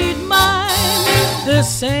meet mine. The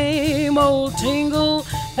same old tingle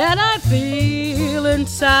that I feel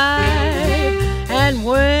inside. And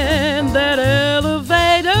when that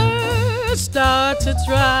elevator starts its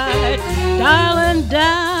ride, darling,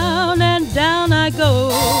 down and down I go,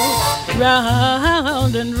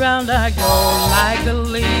 round and round I go, like a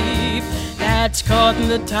leaf that's caught in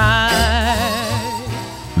the tide.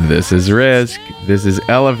 This is Risk. This is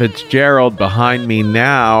Ella Fitzgerald behind me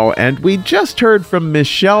now, and we just heard from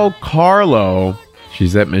Michelle Carlo.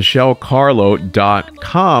 She's at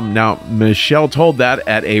michellecarlo.com. Now, Michelle told that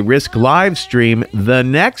at a Risk live stream. The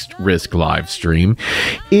next Risk live stream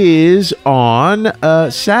is on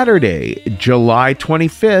Saturday, July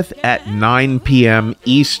 25th at 9 p.m.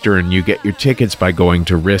 Eastern. You get your tickets by going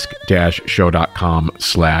to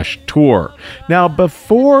risk-show.com/tour. Now,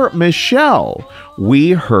 before Michelle,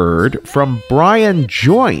 we heard from Brian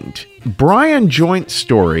Joint. Brian Joint's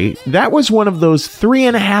story, that was one of those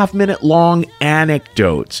 3.5-minute long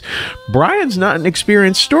anecdotes. Brian's not an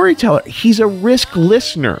experienced storyteller. He's a Risk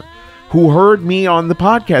listener who heard me on the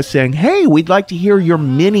podcast saying, hey, we'd like to hear your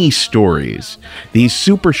mini stories, these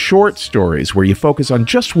super short stories where you focus on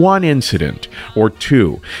just one incident or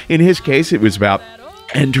two. In his case, it was about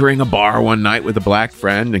entering a bar one night with a black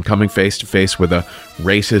friend and coming face to face with a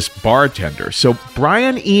racist bartender. So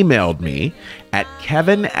Brian emailed me at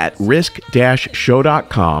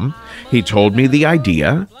kevin@risk-show.com. He told me the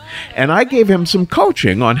idea, and I gave him some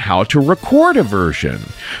coaching on how to record a version.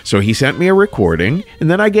 So he sent me a recording,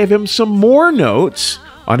 and then I gave him some more notes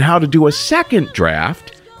on how to do a second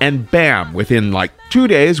draft, and bam, within like 2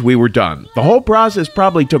 days, we were done. The whole process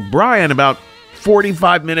probably took Brian about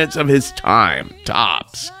 45 minutes of his time,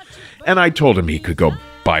 tops. And I told him he could go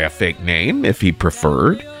buy a fake name if he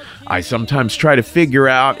preferred. I sometimes try to figure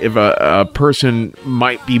out if a person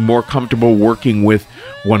might be more comfortable working with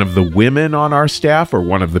one of the women on our staff or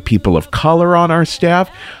one of the people of color on our staff.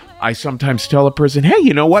 I sometimes tell a person, hey,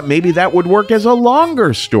 you know what? Maybe that would work as a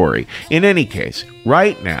longer story. In any case,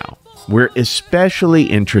 right now, we're especially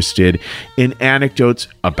interested in anecdotes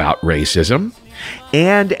about racism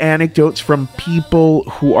and anecdotes from people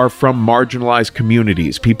who are from marginalized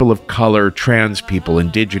communities, people of color, trans people,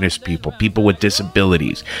 indigenous people, people with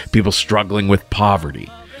disabilities, people struggling with poverty.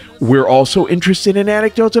 We're also interested in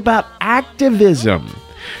anecdotes about activism,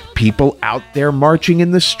 people out there marching in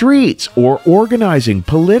the streets or organizing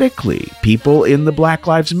politically, people in the Black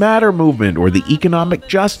Lives Matter movement or the economic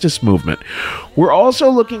justice movement. We're also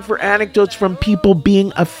looking for anecdotes from people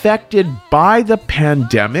being affected by the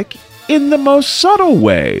pandemic in the most subtle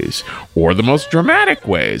ways, or the most dramatic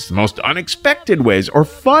ways, the most unexpected ways, or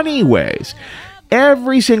funny ways.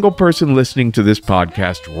 Every single person listening to this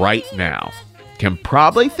podcast right now can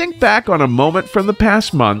probably think back on a moment from the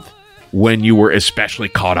past month when you were especially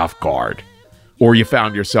caught off guard, or you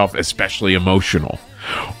found yourself especially emotional,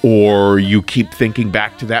 or you keep thinking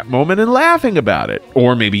back to that moment and laughing about it,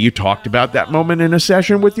 or maybe you talked about that moment in a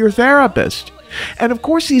session with your therapist. And of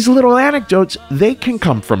course, these little anecdotes, they can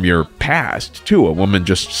come from your past, too. A woman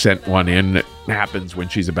just sent one in. It happens when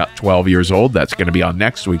she's about 12 years old. That's going to be on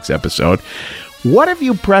next week's episode. What if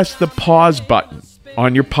you press the pause button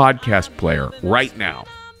on your podcast player right now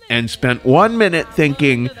and spent 1 minute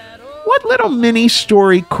thinking, what little mini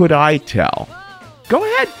story could I tell? Go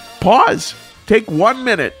ahead, pause. Take 1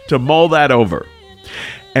 minute to mull that over.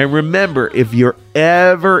 And remember, if you're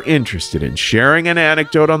ever interested in sharing an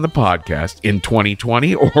anecdote on the podcast in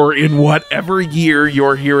 2020 or in whatever year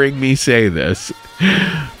you're hearing me say this,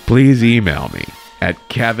 please email me at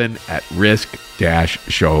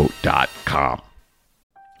kevin@risk-show.com.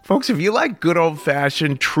 Folks, if you like good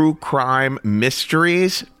old-fashioned true crime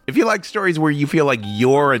mysteries, if you like stories where you feel like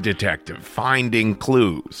you're a detective finding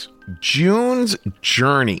clues, June's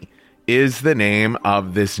Journey is the name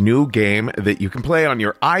of this new game that you can play on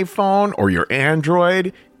your iPhone or your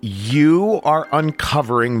Android. You are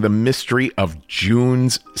uncovering the mystery of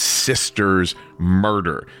June's sister's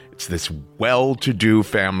murder. It's this well-to-do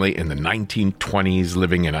family in the 1920s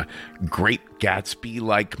living in a Great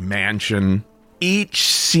Gatsby-like mansion. Each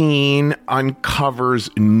scene uncovers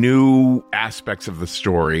new aspects of the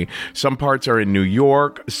story. Some parts are in New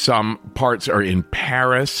York, some parts are in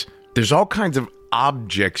Paris. There's all kinds of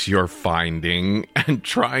objects you're finding and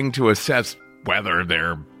trying to assess whether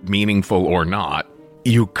they're meaningful or not.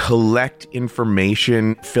 You collect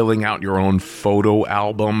information, filling out your own photo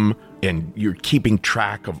album, and you're keeping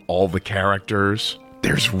track of all the characters.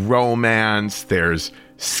 There's romance, there's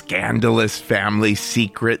scandalous family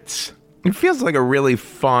secrets. It feels like a really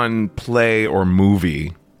fun play or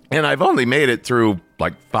movie. And I've only made it through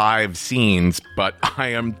like 5 scenes, but I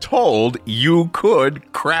am told you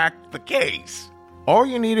could crack the case. All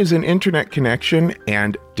you need is an internet connection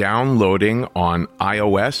and downloading on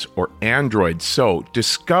iOS or Android. So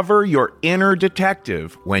discover your inner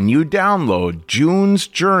detective when you download June's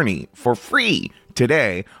Journey for free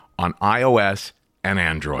today on iOS and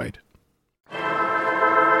Android.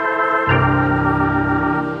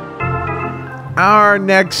 Our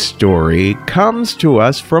next story comes to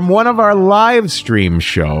us from one of our live stream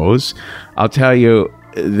shows. I'll tell you,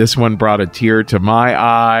 this one brought a tear to my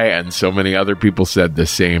eye, and so many other people said the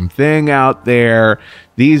same thing out there.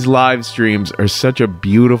 These live streams are such a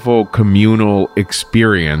beautiful communal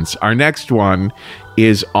experience. Our next one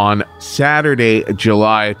is on Saturday,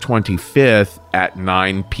 July 25th at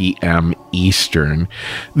 9 p.m. Eastern.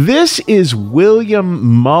 This is William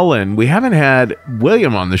Mullen. We haven't had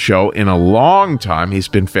William on the show in a long time. He's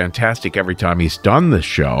been fantastic every time he's done the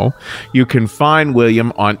show. You can find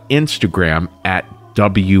William on Instagram at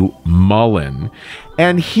W. Mullen.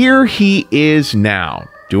 And here he is now,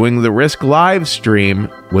 doing the Risk live stream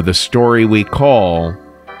with a story we call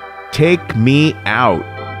Take Me Out.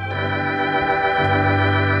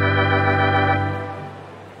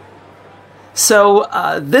 So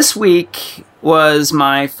this week was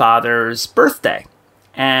my father's birthday,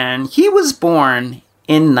 and he was born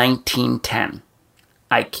in 1910.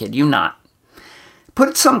 I kid you not.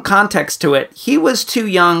 Put some context to it, he was too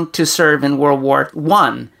young to serve in World War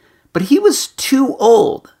I, but he was too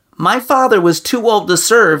old. My father was too old to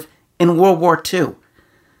serve in World War II.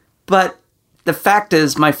 But the fact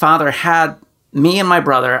is, my father had me and my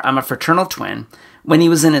brother, I'm a fraternal twin, when he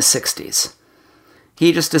was in his 60s.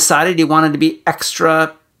 He just decided he wanted to be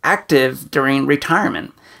extra active during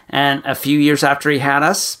retirement. And a few years after he had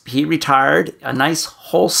us, he retired, a nice,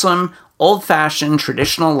 wholesome, old-fashioned,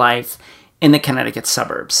 traditional life in the Connecticut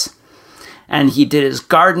suburbs. And he did his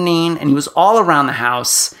gardening, and he was all around the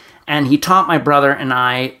house, and he taught my brother and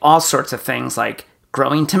I all sorts of things like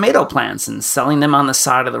growing tomato plants and selling them on the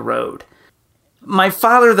side of the road. My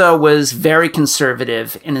father, though, was very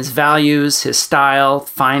conservative in his values, his style,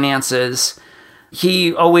 finances.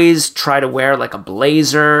 He always tried to wear like a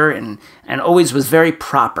blazer and always was very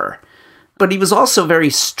proper. But he was also very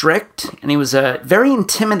strict, and he was a very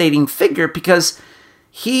intimidating figure because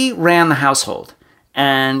he ran the household,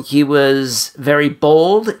 and he was very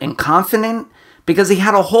bold and confident because he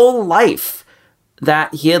had a whole life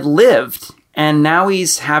that he had lived, and now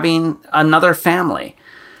he's having another family.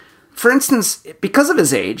 For instance, because of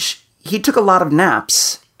his age, he took a lot of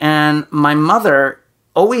naps, and my mother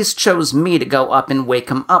always chose me to go up and wake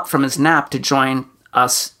him up from his nap to join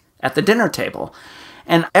us at the dinner table.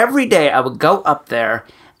 And every day I would go up there,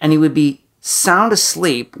 and he would be sound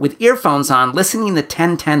asleep with earphones on, listening to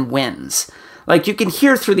 10-10 Wins. Like, you can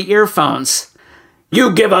hear through the earphones,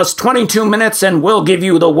 "You give us 22 minutes and we'll give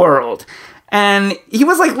you the world." And he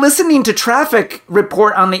was like listening to traffic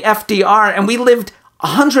report on the FDR, and we lived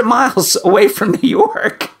 100 miles away from New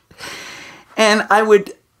York. And I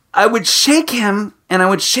would shake him,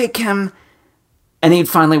 and and he'd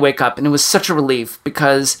finally wake up. And it was such a relief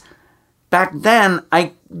because back then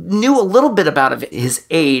I knew a little bit about his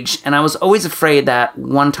age, and I was always afraid that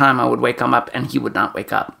one time I would wake him up and he would not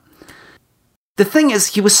wake up. The thing is,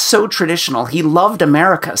 he was so traditional. He loved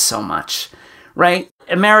America so much, right?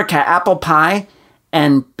 America, apple pie,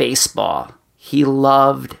 and baseball. He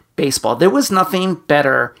loved baseball. There was nothing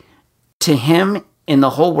better to him in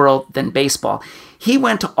the whole world than baseball. He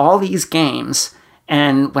went to all these games,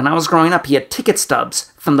 and when I was growing up, he had ticket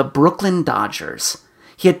stubs from the Brooklyn Dodgers.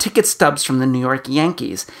 He had ticket stubs from the New York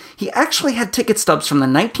Yankees. He actually had ticket stubs from the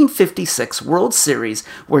 1956 World Series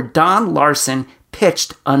where Don Larson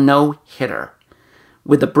pitched a no-hitter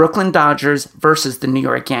with the Brooklyn Dodgers versus the New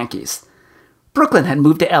York Yankees. Brooklyn had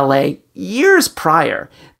moved to LA years prior.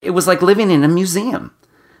 It was like living in a museum.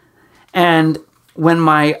 And when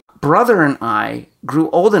my brother and I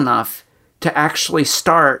grew old enough to actually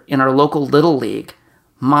start in our local Little League,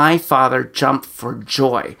 my father jumped for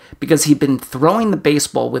joy because he'd been throwing the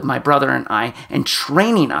baseball with my brother and I and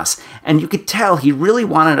training us. And you could tell he really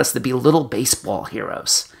wanted us to be little baseball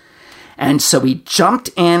heroes. And so he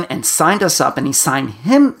jumped in and signed us up, and he signed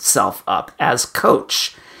himself up as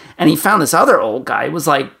coach. And he found this other old guy who was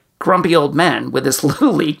like grumpy old man with this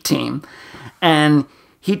Little League team. And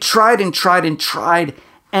he tried and tried and tried.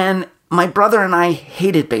 And my brother and I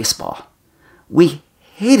hated baseball. We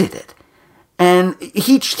hated it. And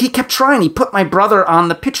he kept trying. He put my brother on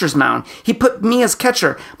the pitcher's mound. He put me as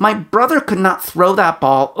catcher. My brother could not throw that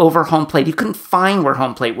ball over home plate. He couldn't find where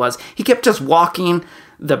home plate was. He kept just walking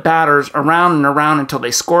the batters around and around until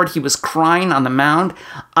they scored. He was crying on the mound.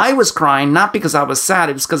 I was crying, not because I was sad.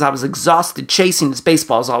 It was because I was exhausted chasing his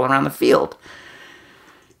baseballs all around the field.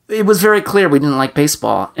 It was very clear we didn't like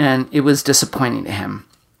baseball, and it was disappointing to him.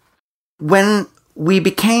 When we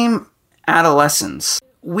became adolescents,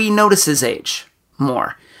 we notice his age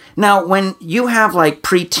more. Now, when you have like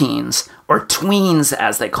preteens, or tweens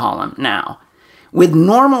as they call them now, with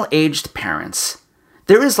normal-aged parents,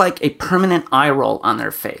 there is like a permanent eye roll on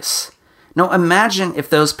their face. Now, imagine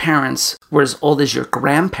if those parents were as old as your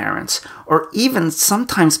grandparents, or even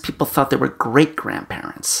sometimes people thought they were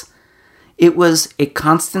great-grandparents. It was a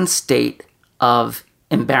constant state of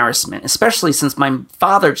embarrassment, especially since my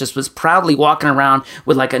father just was proudly walking around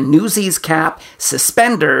with like a Newsies cap,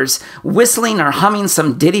 suspenders, whistling or humming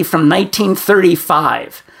some ditty from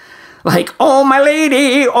 1935. Like, oh, my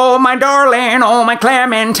lady, oh, my darling, oh, my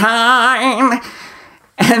Clementine.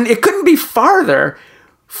 And it couldn't be farther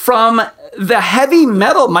from the heavy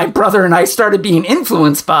metal my brother and I started being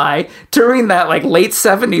influenced by during that like late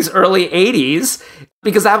 70s, early 80s,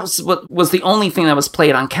 because that was the only thing that was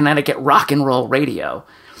played on Connecticut rock and roll radio.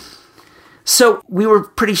 So we were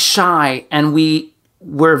pretty shy, and we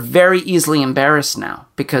were very easily embarrassed now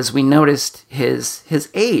because we noticed his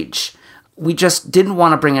age. We just didn't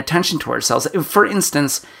want to bring attention to ourselves. For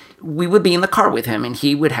instance, we would be in the car with him, and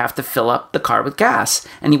he would have to fill up the car with gas,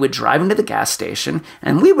 and he would drive into the gas station,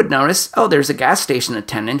 and we would notice, oh, there's a gas station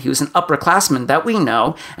attendant. He was an upperclassman that we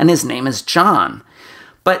know, and his name is John.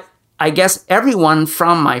 But I guess everyone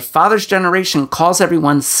from my father's generation calls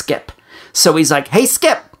everyone Skip. So he's like, hey,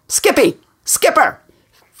 Skip, Skippy, Skipper,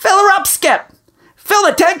 fill her up, Skip. Fill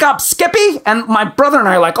the tank up, Skippy. And my brother and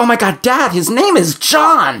I are like, oh my God, Dad, his name is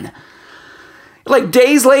John. Like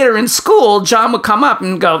days later in school, John would come up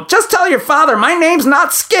and go, just tell your father my name's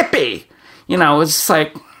not Skippy. You know, it's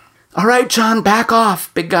like, all right, John, back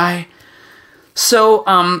off, big guy. So,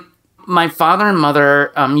 my father and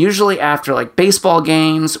mother, usually after like baseball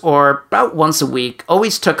games or about once a week,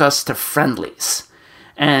 always took us to Friendly's.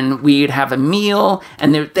 And we'd have a meal,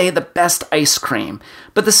 and they had the best ice cream.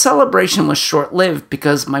 But the celebration was short-lived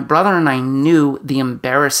because my brother and I knew the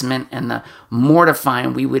embarrassment and the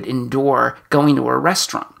mortifying we would endure going to a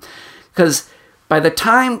restaurant. Because by the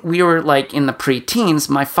time we were like in the preteens,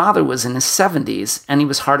 my father was in his 70s, and he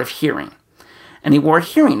was hard of hearing. And he wore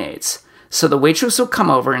hearing aids. So the waitress would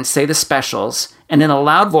come over and say the specials, and in a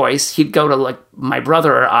loud voice, he'd go to like my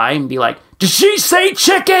brother or I and be like, did she say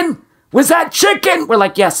chicken? Was that chicken? We're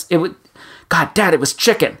like, yes, it was. God, Dad, it was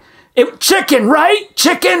chicken. Chicken, right?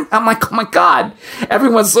 Chicken? I'm like, oh my God.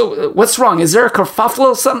 Everyone's, what's wrong? Is there a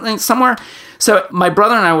kerfuffle somewhere? So my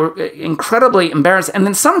brother and I were incredibly embarrassed. And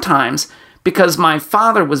then sometimes, because my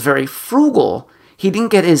father was very frugal, he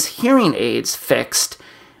didn't get his hearing aids fixed.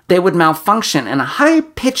 They would malfunction, and a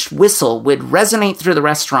high-pitched whistle would resonate through the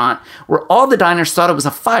restaurant where all the diners thought it was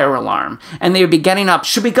a fire alarm. And they would be getting up.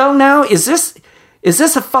 Should we go now? Is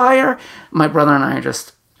this a fire? My brother and I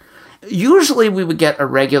usually we would get a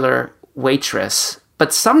regular waitress,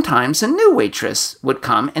 but sometimes a new waitress would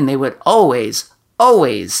come, and they would always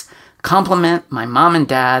compliment my mom and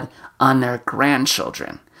dad on their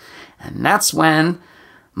grandchildren. And that's when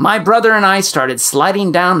my brother and I started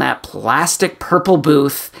sliding down that plastic purple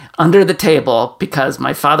booth under the table because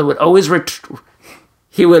my father would always retort,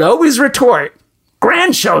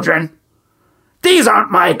 grandchildren? These aren't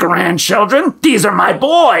my grandchildren. These are my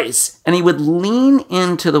boys. And he would lean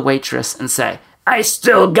into the waitress and say, I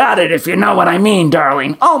still got it, if you know what I mean,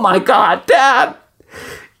 darling. Oh my God, Dad.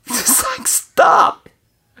 It's like, stop.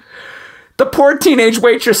 The poor teenage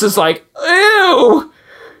waitress is like, ew.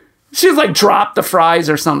 She's like dropped the fries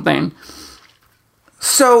or something.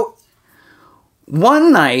 So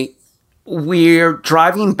one night we're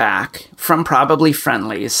driving back from probably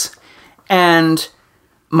Friendly's, and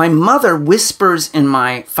my mother whispers in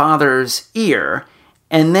my father's ear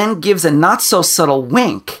and then gives a not so subtle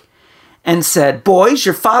wink and said, boys,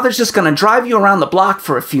 your father's just going to drive you around the block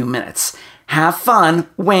for a few minutes. Have fun,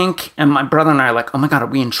 wink. And my brother and I are like, oh my God, are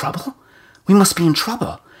we in trouble? We must be in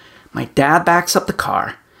trouble. My dad backs up the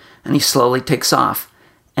car and he slowly takes off,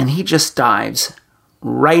 and he just dives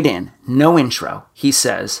right in, no intro. He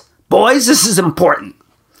says, boys, this is important.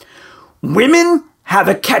 Women have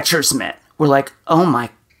a catcher's mitt. We're like, oh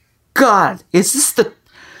my God, is this the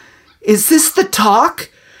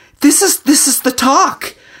talk? This is the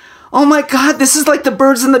talk. Oh my God, this is like the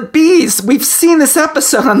birds and the bees. We've seen this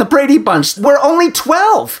episode on the Brady Bunch. We're only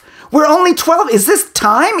 12. We're only 12. Is this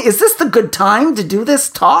time? Is this the good time to do this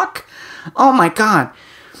talk? Oh my God.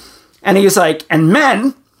 And he was like, and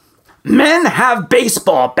men have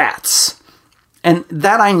baseball bats. And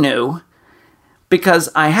that I knew because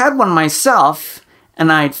I had one myself,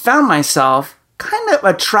 and I'd found myself kind of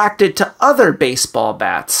attracted to other baseball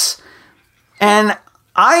bats. And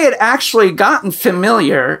I had actually gotten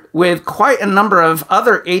familiar with quite a number of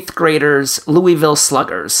other 8th graders, Louisville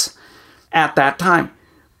Sluggers, at that time.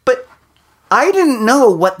 But I didn't know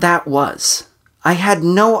what that was. I had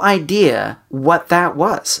no idea what that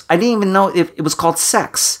was. I didn't even know if it was called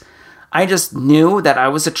sex. I just knew that I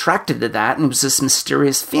was attracted to that, and it was this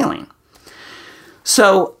mysterious feeling.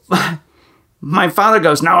 So my father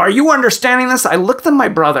goes, now, are you understanding this? I looked at my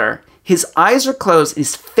brother. His eyes are closed.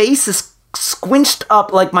 His face is squinched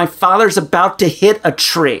up like my father's about to hit a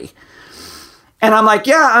tree. And I'm like,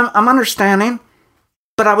 yeah, I'm understanding.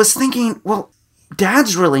 But I was thinking, well,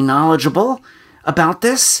 Dad's really knowledgeable about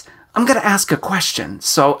this. I'm going to ask a question.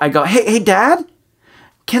 So I go, hey, Dad,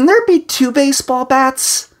 can there be 2 baseball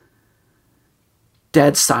bats?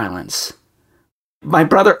 Dead silence. My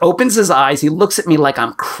brother opens his eyes. He looks at me like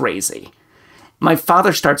I'm crazy. My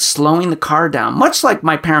father starts slowing the car down, much like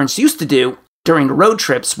my parents used to do during the road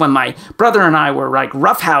trips when my brother and I were like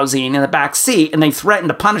roughhousing in the back seat and they threatened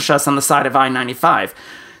to punish us on the side of I-95.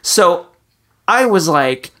 So I was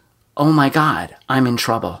like, oh my God, I'm in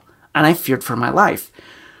trouble. And I feared for my life.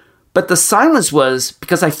 But the silence was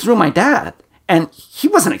because I threw my dad. And he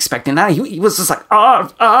wasn't expecting that. He was just like,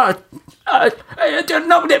 no,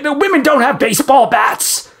 women don't have baseball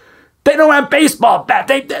bats. They don't have baseball bats.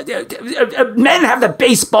 Men have the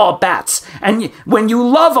baseball bats. And when you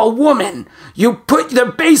love a woman, you put the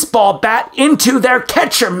baseball bat into their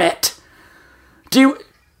catcher mitt. Do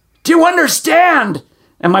you understand?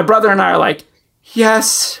 And my brother and I are like,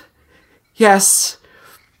 yes.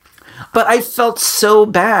 But I felt so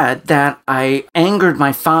bad that I angered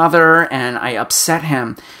my father and I upset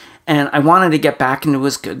him. And I wanted to get back into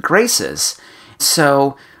his good graces.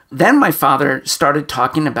 So then my father started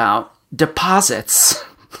talking about deposits.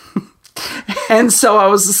 And so I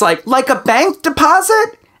was just like a bank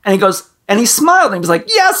deposit? And he goes, and he smiled and he was like,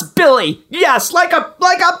 yes, Billy, yes, like a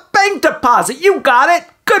bank deposit. You got it.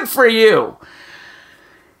 Good for you.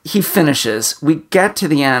 He finishes. We get to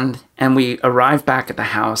the end and we arrive back at the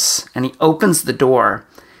house and he opens the door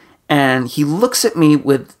and he looks at me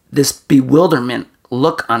with this bewilderment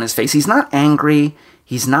look on his face. He's not angry.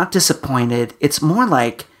 He's not disappointed. It's more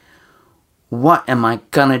like, what am I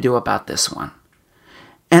gonna do about this one?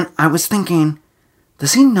 And I was thinking,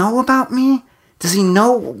 does he know about me? Does he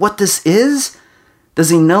know what this is? Does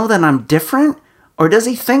he know that I'm different? Or does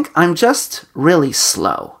he think I'm just really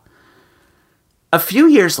slow? A few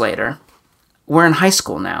years later, we're in high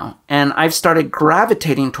school now, and I've started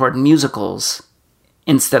gravitating toward musicals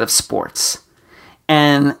instead of sports.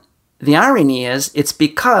 And the irony is, it's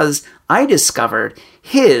because I discovered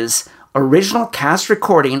his original cast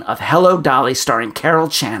recording of Hello, Dolly starring Carol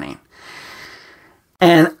Channing.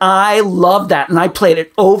 And I loved that, and I played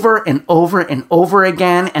it over and over and over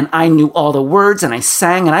again, and I knew all the words, and I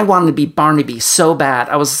sang, and I wanted to be Barnaby so bad.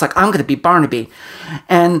 I was just like, I'm going to be Barnaby.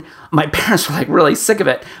 And my parents were like really sick of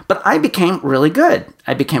it, but I became really good.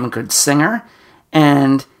 I became a good singer,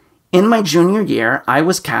 and in my junior year, I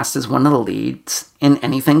was cast as one of the leads in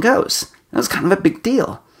Anything Goes. It was kind of a big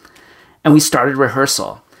deal. And we started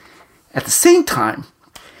rehearsal. At the same time,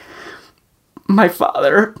 my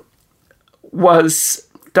father was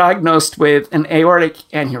diagnosed with an aortic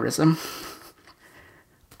aneurysm.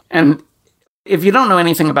 And if you don't know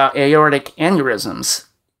anything about aortic aneurysms,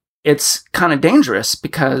 it's kind of dangerous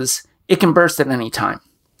because it can burst at any time.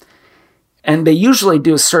 And they usually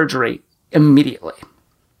do surgery immediately.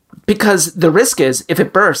 Because the risk is, if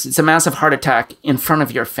it bursts, it's a massive heart attack in front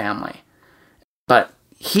of your family. But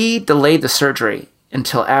he delayed the surgery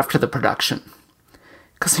until after the production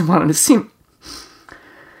because he wanted to see me.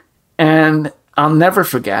 And I'll never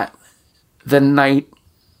forget the night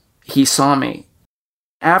he saw me.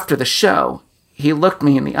 After the show, he looked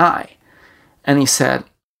me in the eye and he said,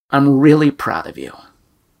 I'm really proud of you.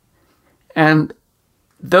 And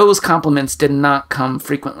those compliments did not come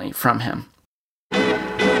frequently from him.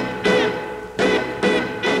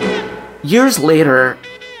 Years later,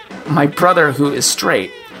 my brother, who is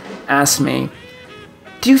straight, asked me,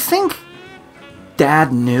 do you think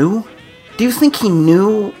Dad knew? Do you think he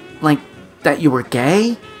knew, that you were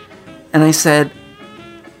gay? And I said,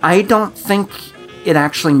 I don't think it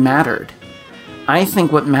actually mattered. I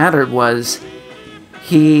think what mattered was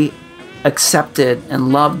he accepted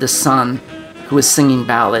and loved the son who was singing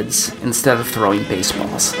ballads instead of throwing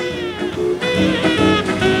baseballs.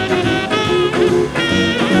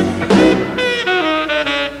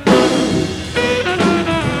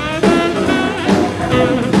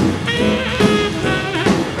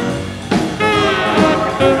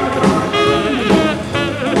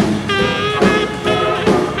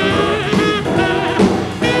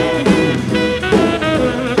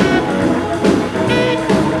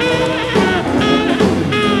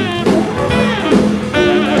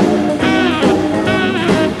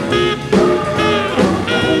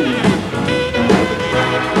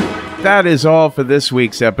 That is all for this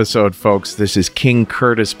week's episode, folks. This is King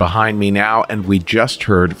Curtis behind me now, and we just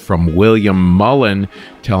heard from William Mullen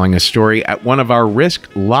telling a story at one of our Risk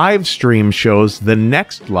live stream shows. The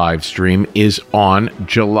next live stream is on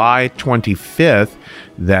July 25th.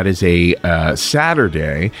 That is a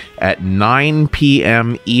Saturday at 9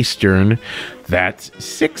 p.m. Eastern. That's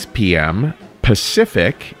 6 p.m.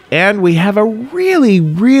 Pacific. And we have a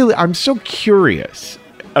really, I'm so curious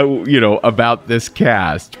about this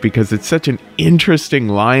cast because it's such an interesting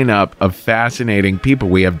lineup of fascinating people.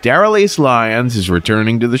 We have Daryl Lyons is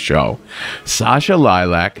returning to the show, Sasha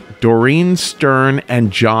Lilac, Doreen Stern,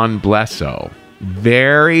 and John Blesso.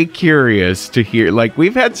 Very curious to hear. Like,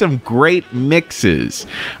 we've had some great mixes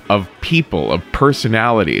of people, of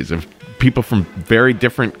personalities, of people from very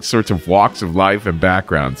different sorts of walks of life and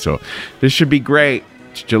backgrounds. So this should be great.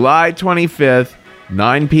 It's July 25th.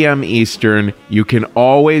 9 p.m. Eastern. You can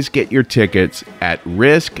always get your tickets at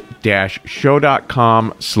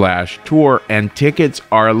risk-show.com/tour, and tickets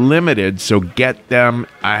are limited, so get them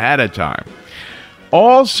ahead of time.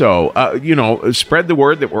 Also, spread the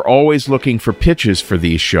word that we're always looking for pitches for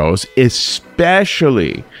these shows,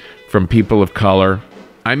 especially from people of color.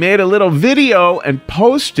 I made a little video and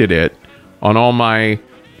posted it on all my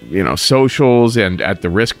socials and at the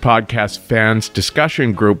Risk Podcast fans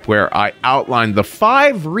discussion group, where I outlined the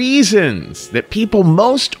 5 reasons that people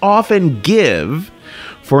most often give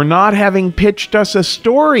for not having pitched us a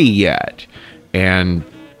story yet, and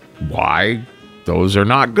why those are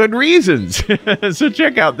not good reasons. So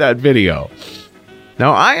check out that video.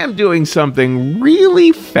 Now, I am doing something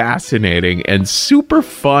really fascinating and super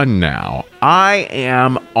fun now. I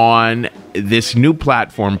am on this new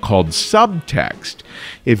platform called Subtext.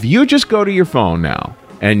 If you just go to your phone now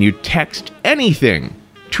and you text anything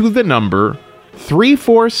to the number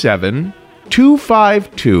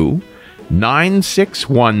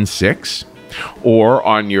 347-252-9616, or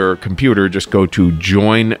on your computer, just go to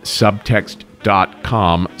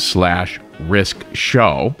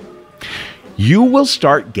joinsubtext.com/riskshow, you will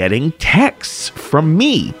start getting texts from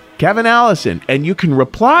me, Kevin Allison, and you can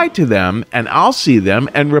reply to them, and I'll see them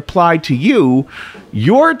and reply to you.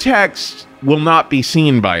 Your texts will not be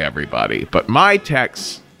seen by everybody, but my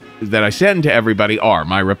texts that I send to everybody are.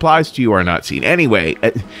 My replies to you are not seen. Anyway,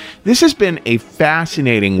 this has been a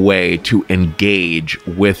fascinating way to engage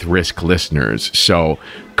with Risk listeners. So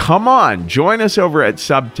come on, join us over at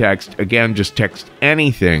Subtext. Again, just text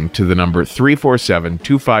anything to the number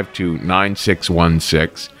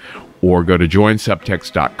 347-252-9616, or go to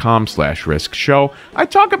joinsubtext.com/riskshow. I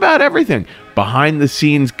talk about everything. Behind the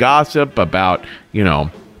scenes gossip about,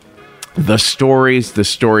 the stories, the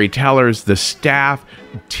storytellers, the staff,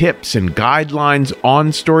 tips and guidelines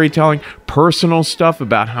on storytelling, personal stuff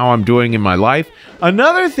about how I'm doing in my life.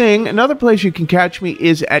 Another place you can catch me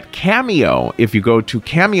is at Cameo. If you go to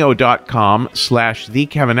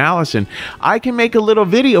cameo.com/thekevinallison, I can make a little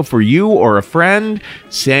video for you or a friend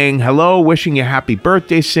saying hello, wishing you happy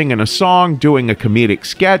birthday, singing a song, doing a comedic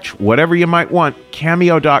sketch, whatever you might want.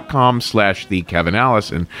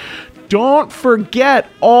 Cameo.com/thekevinallison. Don't forget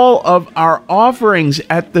all of our offerings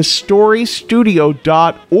at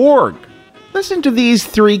thestorystudio.org. Listen to these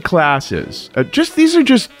 3 classes. These are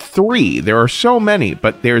just 3. There are so many,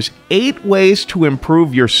 but there's 8 ways to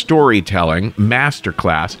improve your storytelling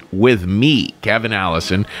masterclass with me, Kevin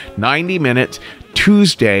Allison, 90 minutes,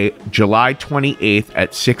 Tuesday, July 28th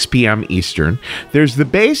at 6 p.m. Eastern. There's the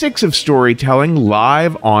Basics of Storytelling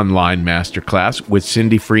live online masterclass with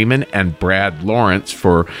Cindy Freeman and Brad Lawrence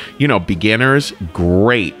for, beginners.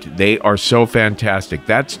 Great. They are so fantastic.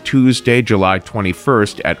 That's Tuesday, July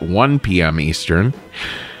 21st at 1 p.m. Eastern.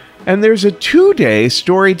 And there's a 2-day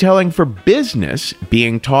Storytelling for Business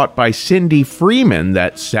being taught by Cindy Freeman.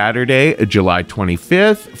 That's Saturday, July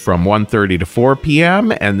 25th from 1:30 to 4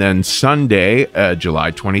 p.m. And then Sunday,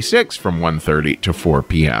 July 26th from 1:30 to 4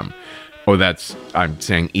 p.m. I'm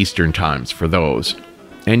saying Eastern times for those.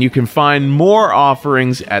 And you can find more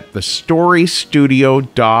offerings at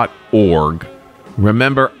thestorystudio.org.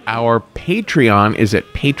 Remember, our Patreon is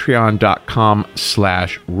at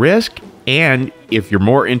patreon.com/risk. And if you're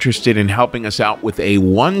more interested in helping us out with a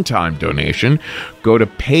one-time donation, go to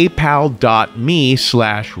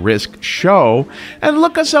paypal.me/riskshow and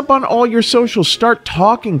look us up on all your socials. Start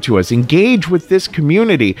talking to us. Engage with this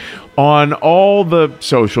community on all the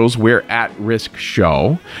socials. We're at Risk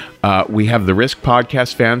Show. We have the Risk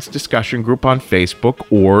Podcast Fans Discussion Group on Facebook,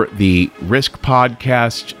 or the Risk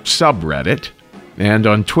Podcast subreddit. And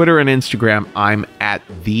on Twitter and Instagram, I'm at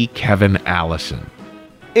 @TheKevinAllison.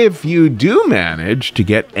 If you do manage to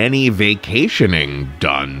get any vacationing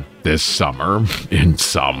done this summer in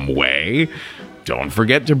some way, Don't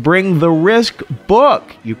forget to bring the Risk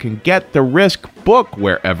book. You can get the Risk book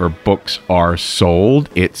wherever books are sold.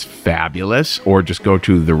 It's fabulous. Or just go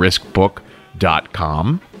to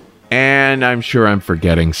theriskbook.com. And I'm sure I'm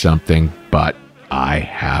forgetting something, but I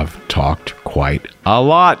have talked quite a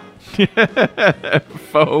lot.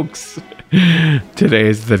 Folks,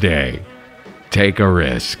 today's the day. Take a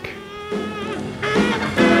risk.